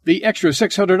August. The extra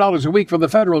 $600 a week from the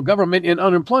federal government in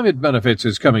unemployment benefits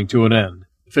is coming to an end.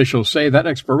 Officials say that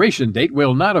expiration date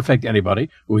will not affect anybody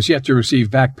who is yet to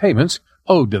receive back payments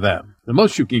owed to them. The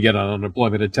most you can get on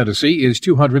unemployment in Tennessee is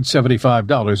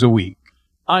 $275 a week.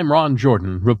 I'm Ron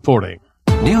Jordan reporting.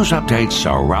 News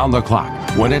updates around the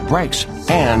clock, when it breaks,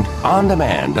 and on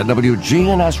demand at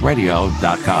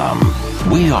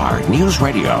WGNSradio.com. We are News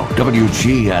Radio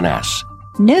WGNS.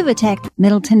 Novatech,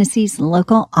 Middle Tennessee's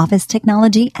local office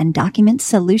technology and document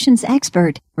solutions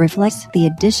expert, reflects the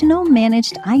additional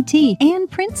managed IT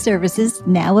and print services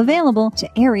now available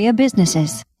to area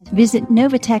businesses. Visit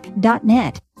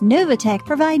Novatech.net. Novatech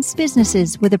provides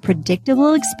businesses with a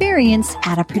predictable experience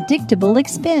at a predictable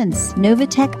expense.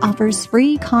 Novatech offers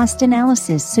free cost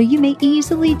analysis so you may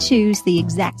easily choose the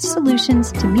exact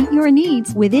solutions to meet your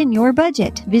needs within your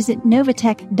budget. Visit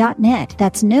Novatech.net.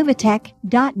 That's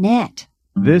Novatech.net.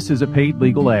 This is a paid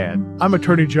legal ad. I'm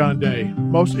attorney John Day.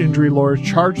 Most injury lawyers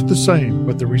charge the same,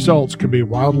 but the results can be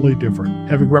wildly different.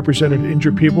 Having represented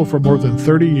injured people for more than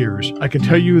 30 years, I can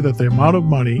tell you that the amount of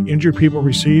money injured people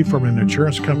receive from an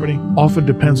insurance company often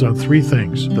depends on three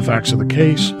things: the facts of the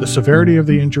case, the severity of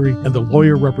the injury, and the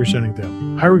lawyer representing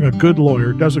them. Hiring a good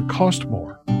lawyer doesn't cost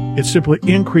more. It simply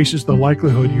increases the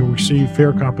likelihood you'll receive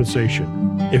fair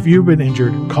compensation. If you've been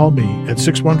injured, call me at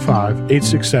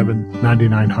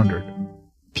 615-867-9900.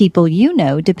 People you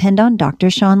know depend on Dr.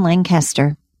 Sean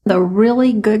Lancaster. The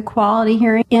really good quality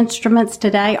hearing instruments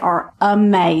today are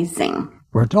amazing.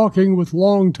 We're talking with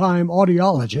longtime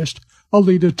audiologist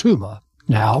Alita Tuma,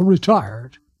 now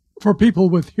retired. For people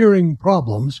with hearing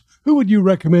problems, who would you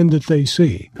recommend that they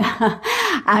see?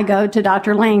 I go to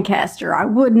Dr. Lancaster. I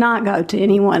would not go to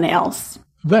anyone else.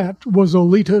 That was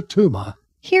Alita Tuma.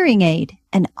 Hearing aid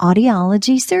and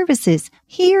audiology services.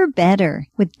 Hear better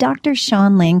with Dr.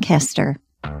 Sean Lancaster.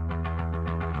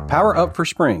 Power up for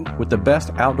spring with the best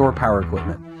outdoor power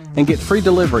equipment and get free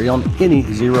delivery on any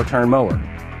zero-turn mower.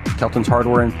 Kelton's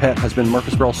Hardware and Pet has been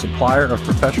Murfreesboro's supplier of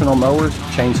professional mowers,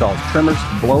 chainsaws, trimmers,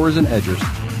 blowers, and edgers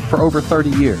for over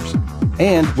 30 years.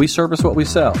 And we service what we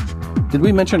sell. Did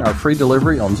we mention our free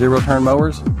delivery on zero-turn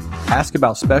mowers? Ask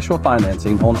about special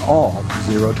financing on all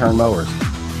zero-turn mowers.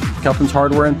 Kelton's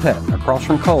Hardware and Pet, across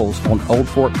from Kohl's on Old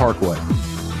Fort Parkway.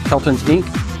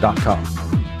 KeltonsInc.com.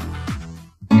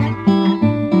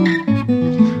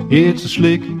 It's a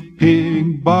Slick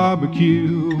Pig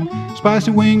barbecue,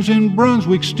 spicy wings and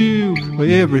Brunswick stew,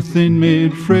 everything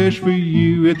made fresh for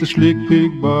you at the Slick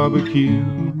Pig barbecue.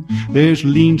 There's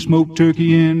lean smoked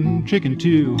turkey and chicken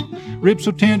too. Ribs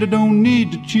so tender don't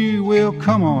need to chew. Well,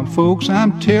 come on, folks,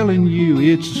 I'm telling you,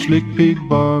 it's a Slick Pig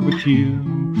Barbecue.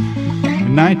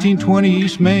 In 1920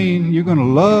 East Main, you're gonna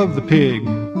love the pig.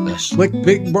 The Slick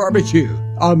Pig Barbecue,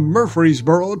 a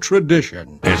Murfreesboro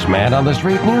tradition. It's Man on the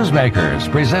Street Newsmakers,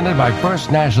 presented by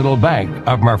First National Bank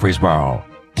of Murfreesboro.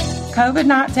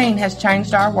 COVID-19 has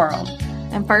changed our world,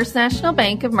 and First National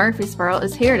Bank of Murfreesboro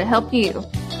is here to help you.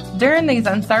 During these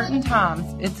uncertain times,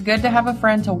 it's good to have a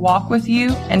friend to walk with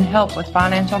you and help with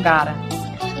financial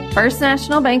guidance. First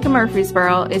National Bank of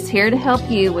Murfreesboro is here to help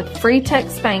you with free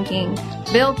text banking,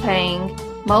 bill paying,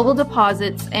 mobile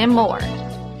deposits, and more.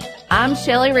 I'm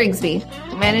Shelley Rigsby,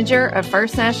 manager of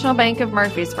First National Bank of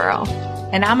Murfreesboro.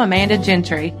 And I'm Amanda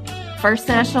Gentry, First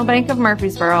National Bank of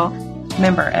Murfreesboro,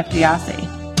 member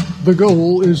FDIC. The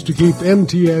goal is to keep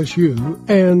MTSU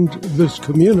and this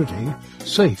community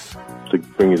safe. To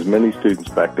bring as many students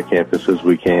back to campus as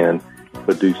we can,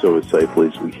 but do so as safely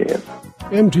as we can.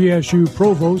 MTSU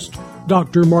Provost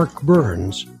Dr. Mark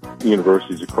Burns.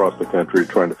 Universities across the country are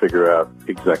trying to figure out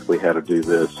exactly how to do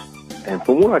this. And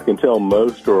from what I can tell,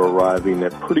 most are arriving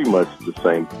at pretty much the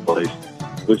same place.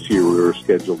 This year we were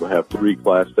scheduled to have 3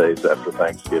 class days after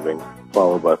Thanksgiving,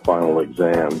 followed by final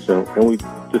exams. And we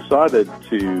decided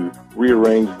to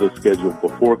rearrange the schedule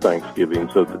before Thanksgiving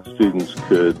so that students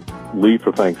could leave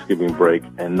for Thanksgiving break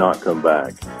and not come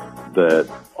back, that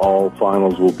all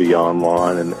finals will be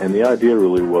online. And the idea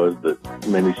really was that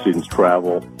many students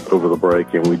travel over the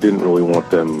break, and we didn't really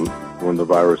want them, when the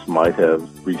virus might have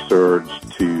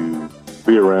resurged, to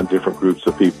be around different groups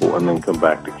of people and then come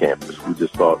back to campus. We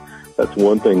just thought that's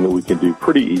one thing that we can do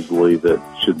pretty easily that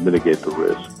should mitigate the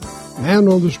risk. Man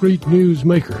on the Street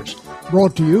Newsmakers,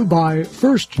 brought to you by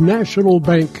First National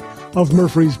Bank of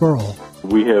Murfreesboro.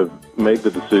 We have made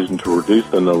the decision to reduce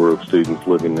the number of students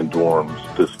living in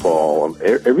dorms this fall.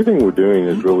 Everything we're doing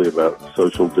is really about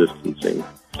social distancing,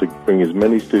 to bring as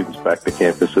many students back to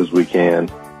campus as we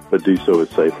can, but do so as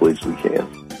safely as we can,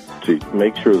 to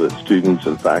make sure that students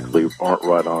and faculty aren't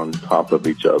right on top of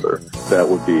each other. That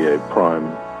would be a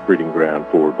prime breeding ground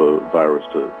for the virus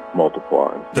to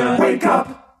multiply. The Wake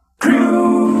Up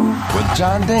Crew with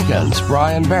John Dinkins,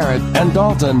 Brian Barrett, and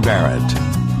Dalton Barrett.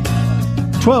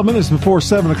 12 minutes before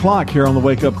 7 o'clock here on the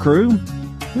Wake Up Crew.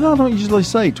 You know, I don't usually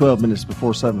say 12 minutes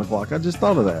before 7 o'clock. I just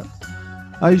thought of that.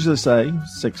 I usually say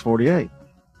 6:48.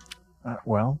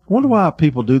 Well, I wonder why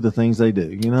people do the things they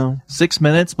do, you know? 6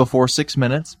 minutes before 6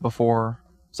 minutes before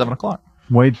 7 o'clock.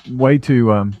 Way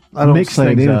to I don't mix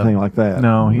say things anything up. like that.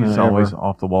 No, he's always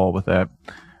off the wall with that.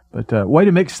 But way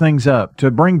to mix things up, to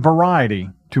bring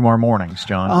variety to our mornings,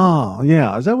 John. Oh,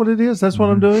 yeah. Is that what it is? That's what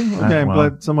I'm doing? Okay, I'm well.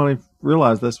 glad somebody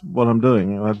realized that's what I'm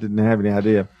doing. I didn't have any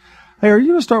idea. Hey, are you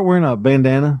going to start wearing a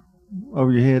bandana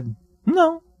over your head?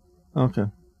 No. Okay.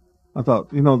 I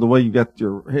thought, you know, the way you got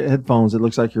your headphones, it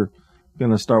looks like you're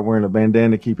going to start wearing a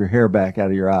bandana to keep your hair back out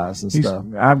of your eyes and stuff.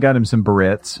 I've got him some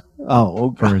barrettes. Oh,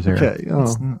 okay. For his hair. Okay.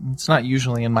 Oh. It's not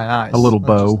usually in my eyes. A little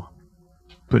bow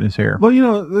put in his hair. Well, you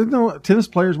know, tennis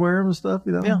players wear them and stuff,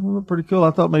 you know. Yeah. Well, pretty cool.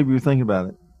 I thought maybe you were thinking about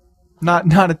it.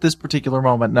 Not at this particular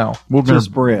moment, no. We're going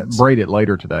Just barrettes. braid it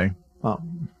later today. Oh.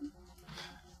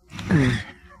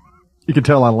 You can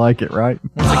tell I like it, right?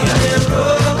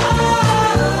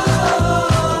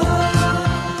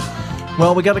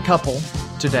 Well, we got a couple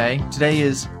today. Today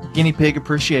is Guinea Pig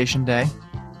Appreciation Day.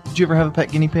 Did you ever have a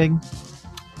pet guinea pig?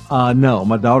 No,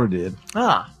 my daughter did.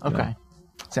 Ah, okay.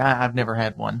 See, I've never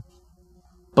had one.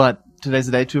 But today's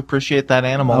the day to appreciate that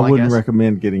animal, I wouldn't guess.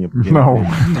 recommend getting a guinea No.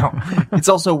 pig. No. It's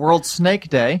also World Snake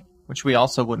Day, which we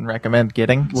also wouldn't recommend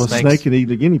getting. Well, Snakes. snake can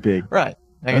eat a guinea pig. Right.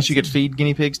 I guess you could feed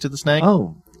guinea pigs to the snake.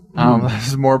 Oh. This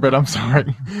is morbid. I'm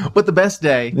sorry. But the best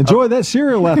day. Enjoy that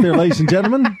cereal out there, ladies and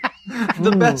gentlemen.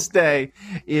 The best day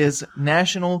is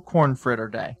National Corn Fritter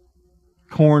Day.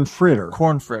 Corn fritter.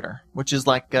 Corn fritter, which is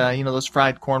like, those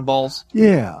fried corn balls.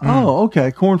 Yeah. Oh, okay.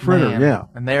 Corn fritter. Man, yeah.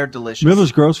 And they're delicious.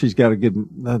 Miller's Grocery's got a good,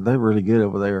 they're really good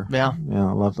over there. Yeah. Yeah,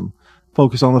 I love them.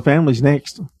 Focus on the families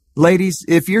next. Ladies,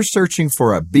 if you're searching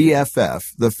for a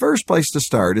BFF, the first place to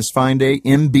start is find a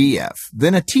MBF,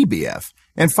 then a TBF,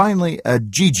 and finally a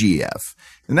GGF.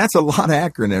 And that's a lot of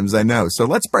acronyms, I know, so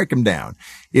let's break them down.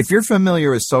 If you're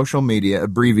familiar with social media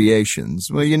abbreviations,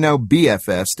 well, you know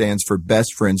BFF stands for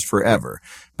Best Friends Forever.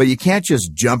 But you can't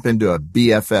just jump into a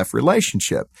BFF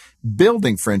relationship.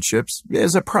 Building friendships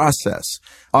is a process.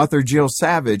 Author Jill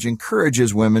Savage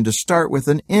encourages women to start with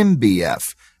an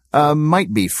MBF,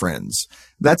 might be friends.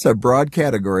 That's a broad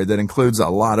category that includes a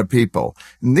lot of people.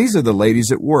 And these are the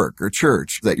ladies at work or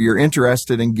church that you're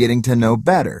interested in getting to know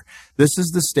better. This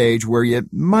is the stage where you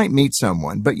might meet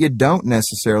someone, but you don't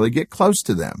necessarily get close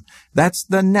to them. That's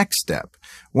the next step.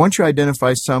 Once you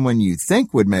identify someone you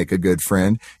think would make a good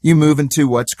friend, you move into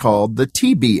what's called the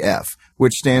TBF,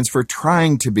 which stands for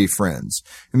trying to be friends.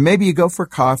 Maybe you go for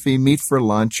coffee, meet for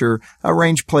lunch, or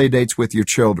arrange play dates with your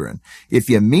children. If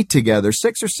you meet together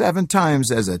 6 or 7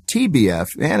 times as a TBF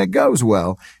and it goes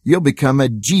well, you'll become a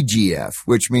GGF,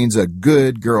 which means a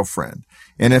good girlfriend.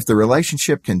 And if the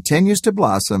relationship continues to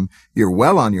blossom, you're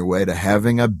well on your way to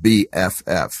having a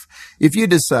BFF. If you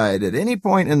decide at any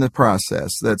point in the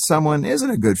process that someone isn't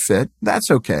a good fit,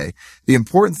 that's okay. The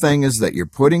important thing is that you're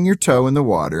putting your toe in the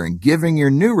water and giving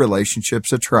your new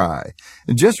relationships a try.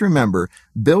 And just remember,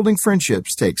 building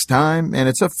friendships takes time and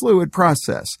it's a fluid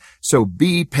process. So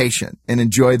be patient and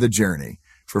enjoy the journey.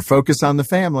 For Focus on the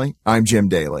Family, I'm Jim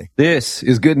Daly. This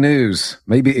is good news,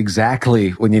 maybe exactly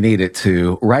when you need it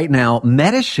to. Right now,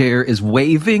 Medi-Share is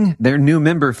waiving their new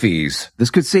member fees. This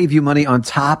could save you money on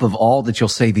top of all that you'll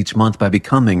save each month by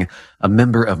becoming a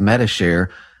member of Medi-Share.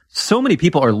 So many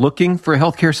people are looking for a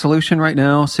healthcare solution right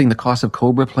now, seeing the cost of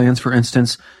COBRA plans, for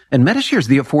instance. And Medi-Share is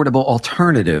the affordable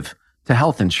alternative to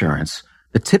health insurance.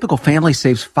 The typical family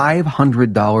saves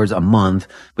 $500 a month,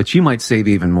 but you might save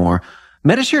even more.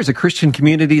 Medi-Share is a Christian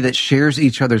community that shares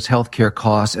each other's healthcare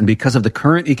costs, and because of the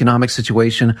current economic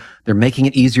situation, they're making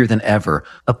it easier than ever.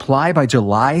 Apply by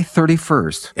July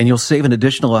 31st, and you'll save an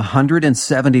additional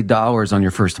 $170 on your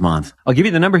first month. I'll give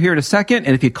you the number here in a second,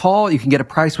 and if you call, you can get a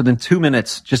price within 2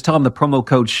 minutes. Just tell them the promo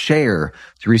code SHARE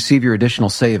to receive your additional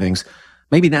savings.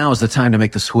 Maybe now is the time to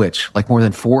make the switch, like more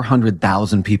than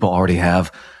 400,000 people already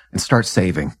have, and start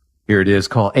saving. Here it is.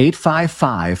 Call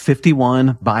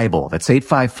 855-51-BIBLE. That's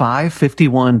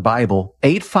 855-51-BIBLE.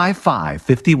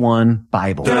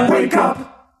 855-51-BIBLE. The Wake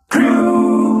Up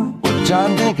Crew with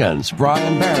John Dinkins,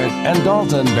 Brian Barrett, and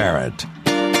Dalton Barrett.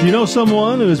 You know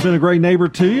someone who has been a great neighbor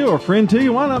to you or friend to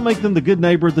you? Why not make them the good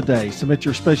neighbor of the day? Submit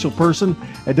your special person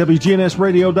at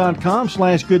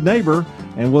WGNSradio.com/goodneighbor,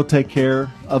 and we'll take care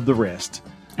of the rest.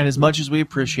 And as much as we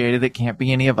appreciate it, it can't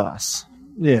be any of us.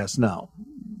 Yes, no.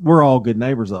 We're all good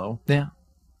neighbors, though. Yeah.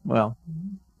 Well,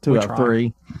 2 out of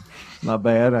 3. Not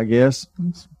bad, I guess.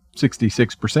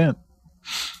 66%.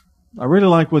 I really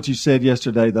like what you said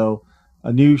yesterday, though.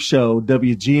 A new show,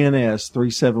 WGNS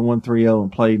 37130,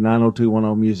 and played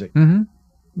 90210 music.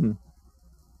 Mm-hmm.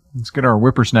 Let's get our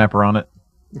whippersnapper on it.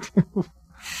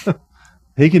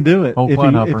 He can do it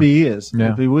if he is,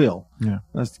 yeah. if he will. Yeah.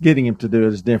 That's getting him to do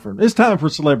it is different. It's time for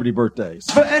celebrity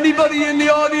birthdays. For anybody in the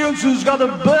audience who's got a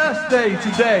birthday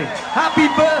today, happy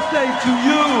birthday to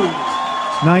you.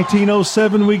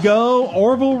 1907 we go.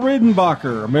 Orville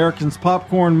Redenbacher, American's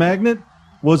popcorn magnate,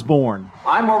 was born.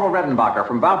 I'm Orville Redenbacher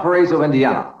from Valparaiso,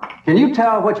 Indiana. Can you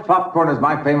tell which popcorn is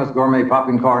my famous gourmet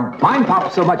popping corn? Mine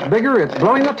pops so much bigger, it's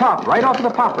blowing the top right off of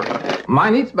the popper.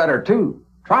 Mine eats better, too.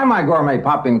 Try my gourmet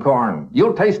popping corn.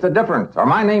 You'll taste the difference, or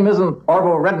my name isn't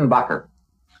Orville Redenbacher.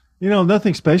 You know,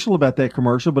 nothing special about that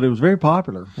commercial, but it was very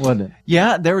popular, wasn't it?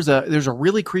 Yeah, there's a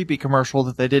really creepy commercial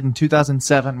that they did in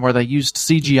 2007 where they used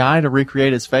CGI to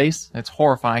recreate his face. It's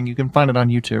horrifying. You can find it on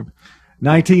YouTube.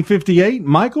 1958,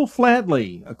 Michael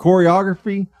Flatley, a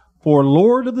choreography for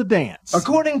Lord of the Dance.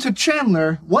 According to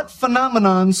Chandler, what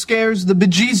phenomenon scares the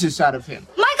bejesus out of him?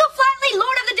 Michael Flatley,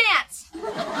 Lord of the Dance!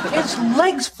 His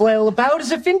legs flail about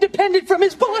as if independent from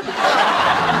his body.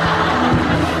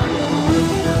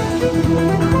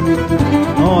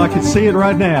 Oh, I can see it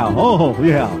right now. Oh,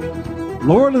 yeah.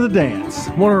 Lord of the Dance.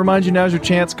 I want to remind you, now's your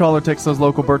chance. Call or text those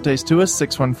local birthdays to us,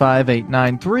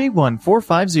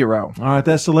 615-893-1450. All right,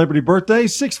 that's Celebrity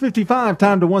Birthdays. 6:55.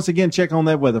 Time to once again check on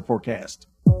that weather forecast.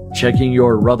 Checking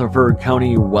your Rutherford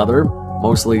County weather.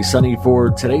 Mostly sunny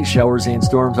for today. Showers and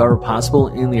storms are possible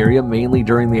in the area, mainly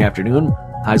during the afternoon.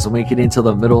 Highs will make it into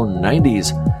the middle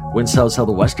 90s. Winds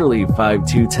south-southwesterly 5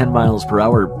 to 10 miles per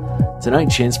hour.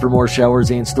 Tonight, chance for more showers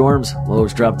and storms.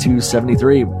 Lows drop to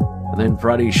 73. And then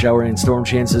Friday, shower and storm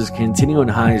chances continue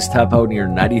and highs top out near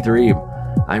 93.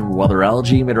 I'm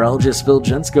weatherology meteorologist Phil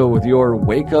Jensko with your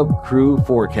Wake Up Crew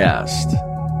forecast.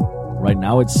 Right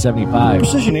now it's 75.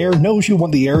 Precision Air knows you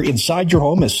want the air inside your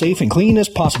home as safe and clean as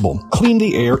possible. Clean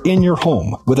the air in your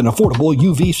home with an affordable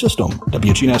UV system.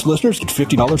 WGNS listeners get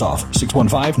 $50 off.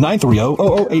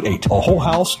 615-930-0088. A whole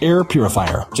house air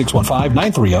purifier.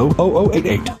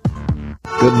 615-930-0088.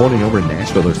 Good morning over in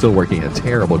Nashville. They're still working a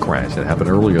terrible crash that happened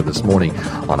earlier this morning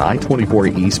on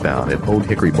I-24 eastbound at Old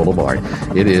Hickory Boulevard.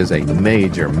 It is a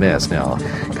major mess now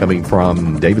coming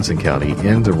from Davidson County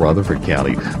into Rutherford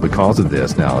County because of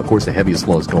this. Now, of course, the heaviest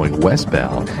flow is going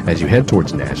westbound as you head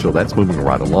towards Nashville. That's moving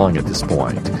right along at this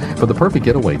point. For the perfect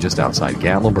getaway just outside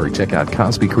Gatlinburg, check out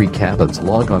Cosby Creek Cabins.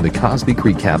 Log on to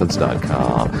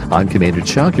CosbyCreekCabins.com. I'm Commander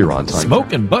Chuck. You're on time.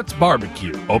 Smokin' Butts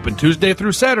Barbecue. Open Tuesday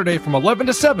through Saturday from 11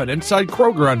 to 7 inside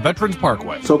Kroger on Veterans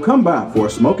Parkway. So come by for a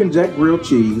Smokin' Jack grilled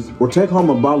cheese or take home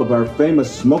a bottle of our famous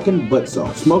Smokin' Butt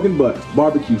sauce. Smokin' Butts.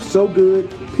 Barbecue so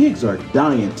good, pigs are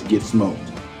dying to get smoked.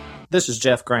 This is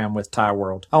Jeff Graham with Tire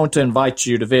World. I want to invite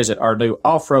you to visit our new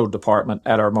off-road department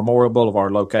at our Memorial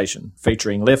Boulevard location,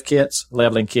 featuring lift kits,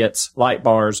 leveling kits, light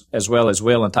bars, as well as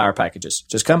wheel and tire packages.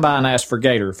 Just come by and ask for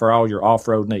Gator for all your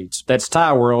off-road needs. That's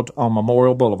Tire World on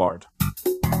Memorial Boulevard.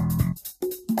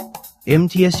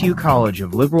 MTSU College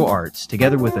of Liberal Arts,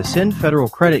 together with Ascend Federal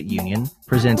Credit Union,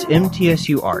 presents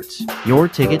MTSU Arts, your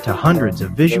ticket to hundreds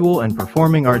of visual and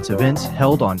performing arts events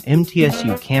held on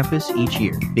MTSU campus each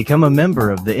year. Become a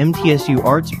member of the MTSU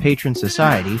Arts Patron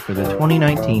Society for the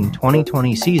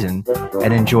 2019-2020 season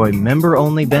and enjoy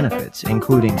member-only benefits,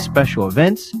 including special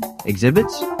events,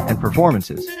 exhibits, and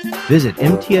performances. Visit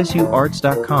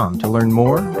MTSUArts.com to learn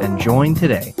more and join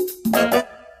today.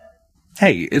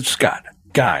 Hey, it's Scott.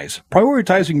 Guys,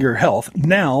 prioritizing your health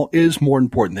now is more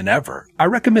important than ever. I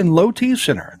recommend Low T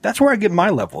Center. That's where I get my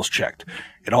levels checked.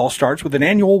 It all starts with an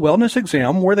annual wellness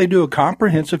exam where they do a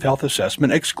comprehensive health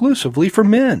assessment exclusively for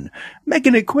men,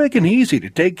 making it quick and easy to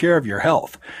take care of your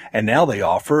health. And now they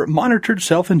offer monitored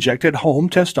self-injected home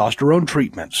testosterone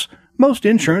treatments. Most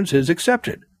insurance is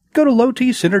accepted. Go to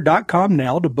lowtcenter.com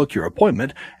now to book your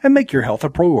appointment and make your health a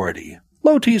priority.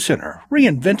 Low T Center,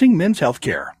 reinventing men's health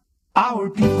care. Our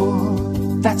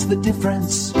people, that's the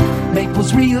difference.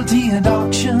 Maples Realty and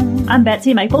Auction. I'm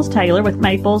Betsy Maples Taylor with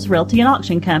Maples Realty and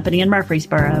Auction Company in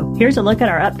Murfreesboro. Here's a look at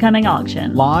our upcoming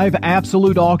auction. Live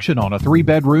absolute auction on a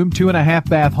 3-bedroom,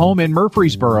 2.5-bath home in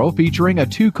Murfreesboro featuring a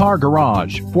 2-car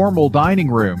garage, formal dining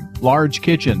room, large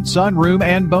kitchen, sunroom,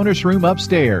 and bonus room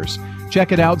upstairs.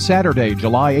 Check it out Saturday,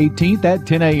 July 18th at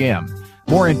 10 a.m.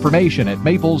 More information at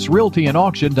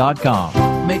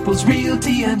maplesrealtyandauction.com. Maples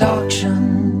Realty and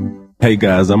Auction. Hey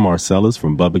guys, I'm Marcellus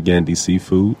from Bubba Gandy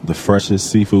Seafood, the freshest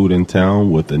seafood in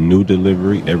town with a new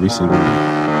delivery every single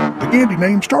week. The Gandy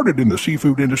name started in the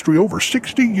seafood industry over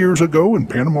 60 years ago in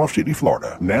Panama City,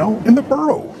 Florida. Now in the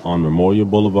borough. On Memorial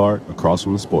Boulevard, across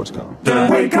from the Sports Com. The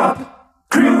Wake Up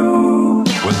Crew.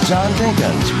 With John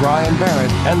Dinkins, Brian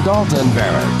Barrett, and Dalton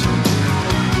Barrett.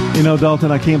 You know,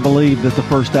 Dalton, I can't believe that the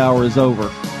first hour is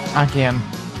over. I can.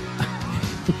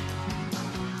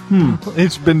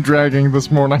 It's been dragging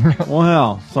this morning.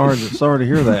 Wow. Sorry to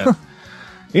hear that.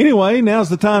 Anyway, now's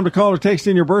the time to call or text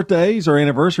in your birthdays or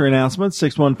anniversary announcements,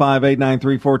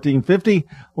 615-893-1450,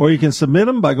 or you can submit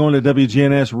them by going to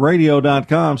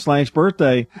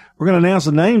WGNSradio.com/birthday. We're going to announce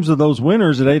the names of those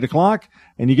winners at 8 o'clock,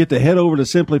 and you get to head over to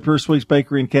Simply Pure Sweets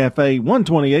Bakery and Cafe,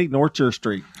 128 North Church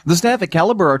Street. The staff at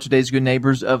Caliber are today's good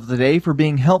neighbors of the day for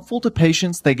being helpful to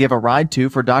patients they give a ride to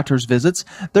for doctor's visits.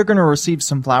 They're going to receive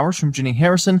some flowers from Jenny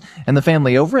Harrison and the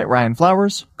family over at Ryan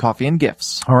Flowers, Coffee and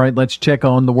Gifts. All right, let's check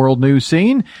on the world news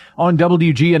scene on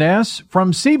WGNS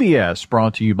from CBS,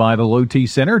 brought to you by the Low T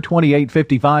Center,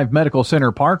 2855 Medical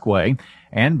Center Parkway,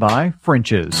 and by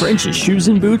French's. French's Shoes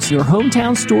and Boots, your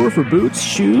hometown store for boots,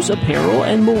 shoes, apparel,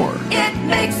 and more. It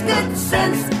makes good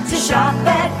sense to shop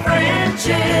at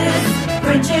French's.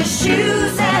 French's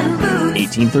Shoes and Boots.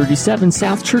 1837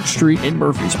 South Church Street in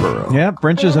Murfreesboro. Yep,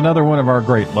 French is another one of our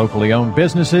great locally owned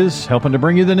businesses, helping to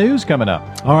bring you the news coming up.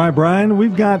 All right, Brian,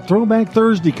 we've got Throwback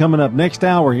Thursday coming up next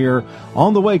hour here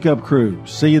on the Wake Up Crew.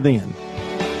 See you then.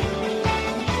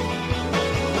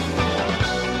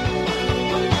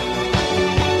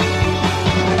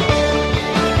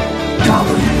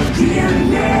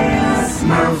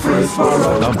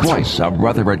 The voice of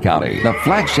Rutherford County, the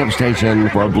flagship station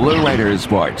for Blue Raiders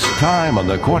sports. Time on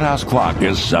the courthouse clock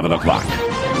is 7 o'clock.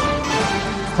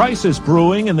 Crisis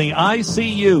brewing in the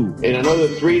ICU. In another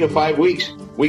 3 to 5 weeks,